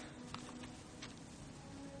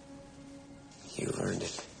 You earned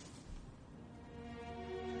it.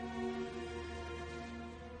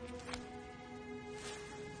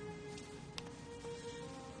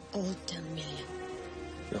 All 10 million.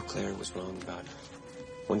 No, Claire was wrong about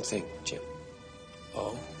one thing, Jim.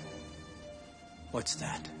 Oh? What's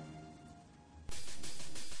that?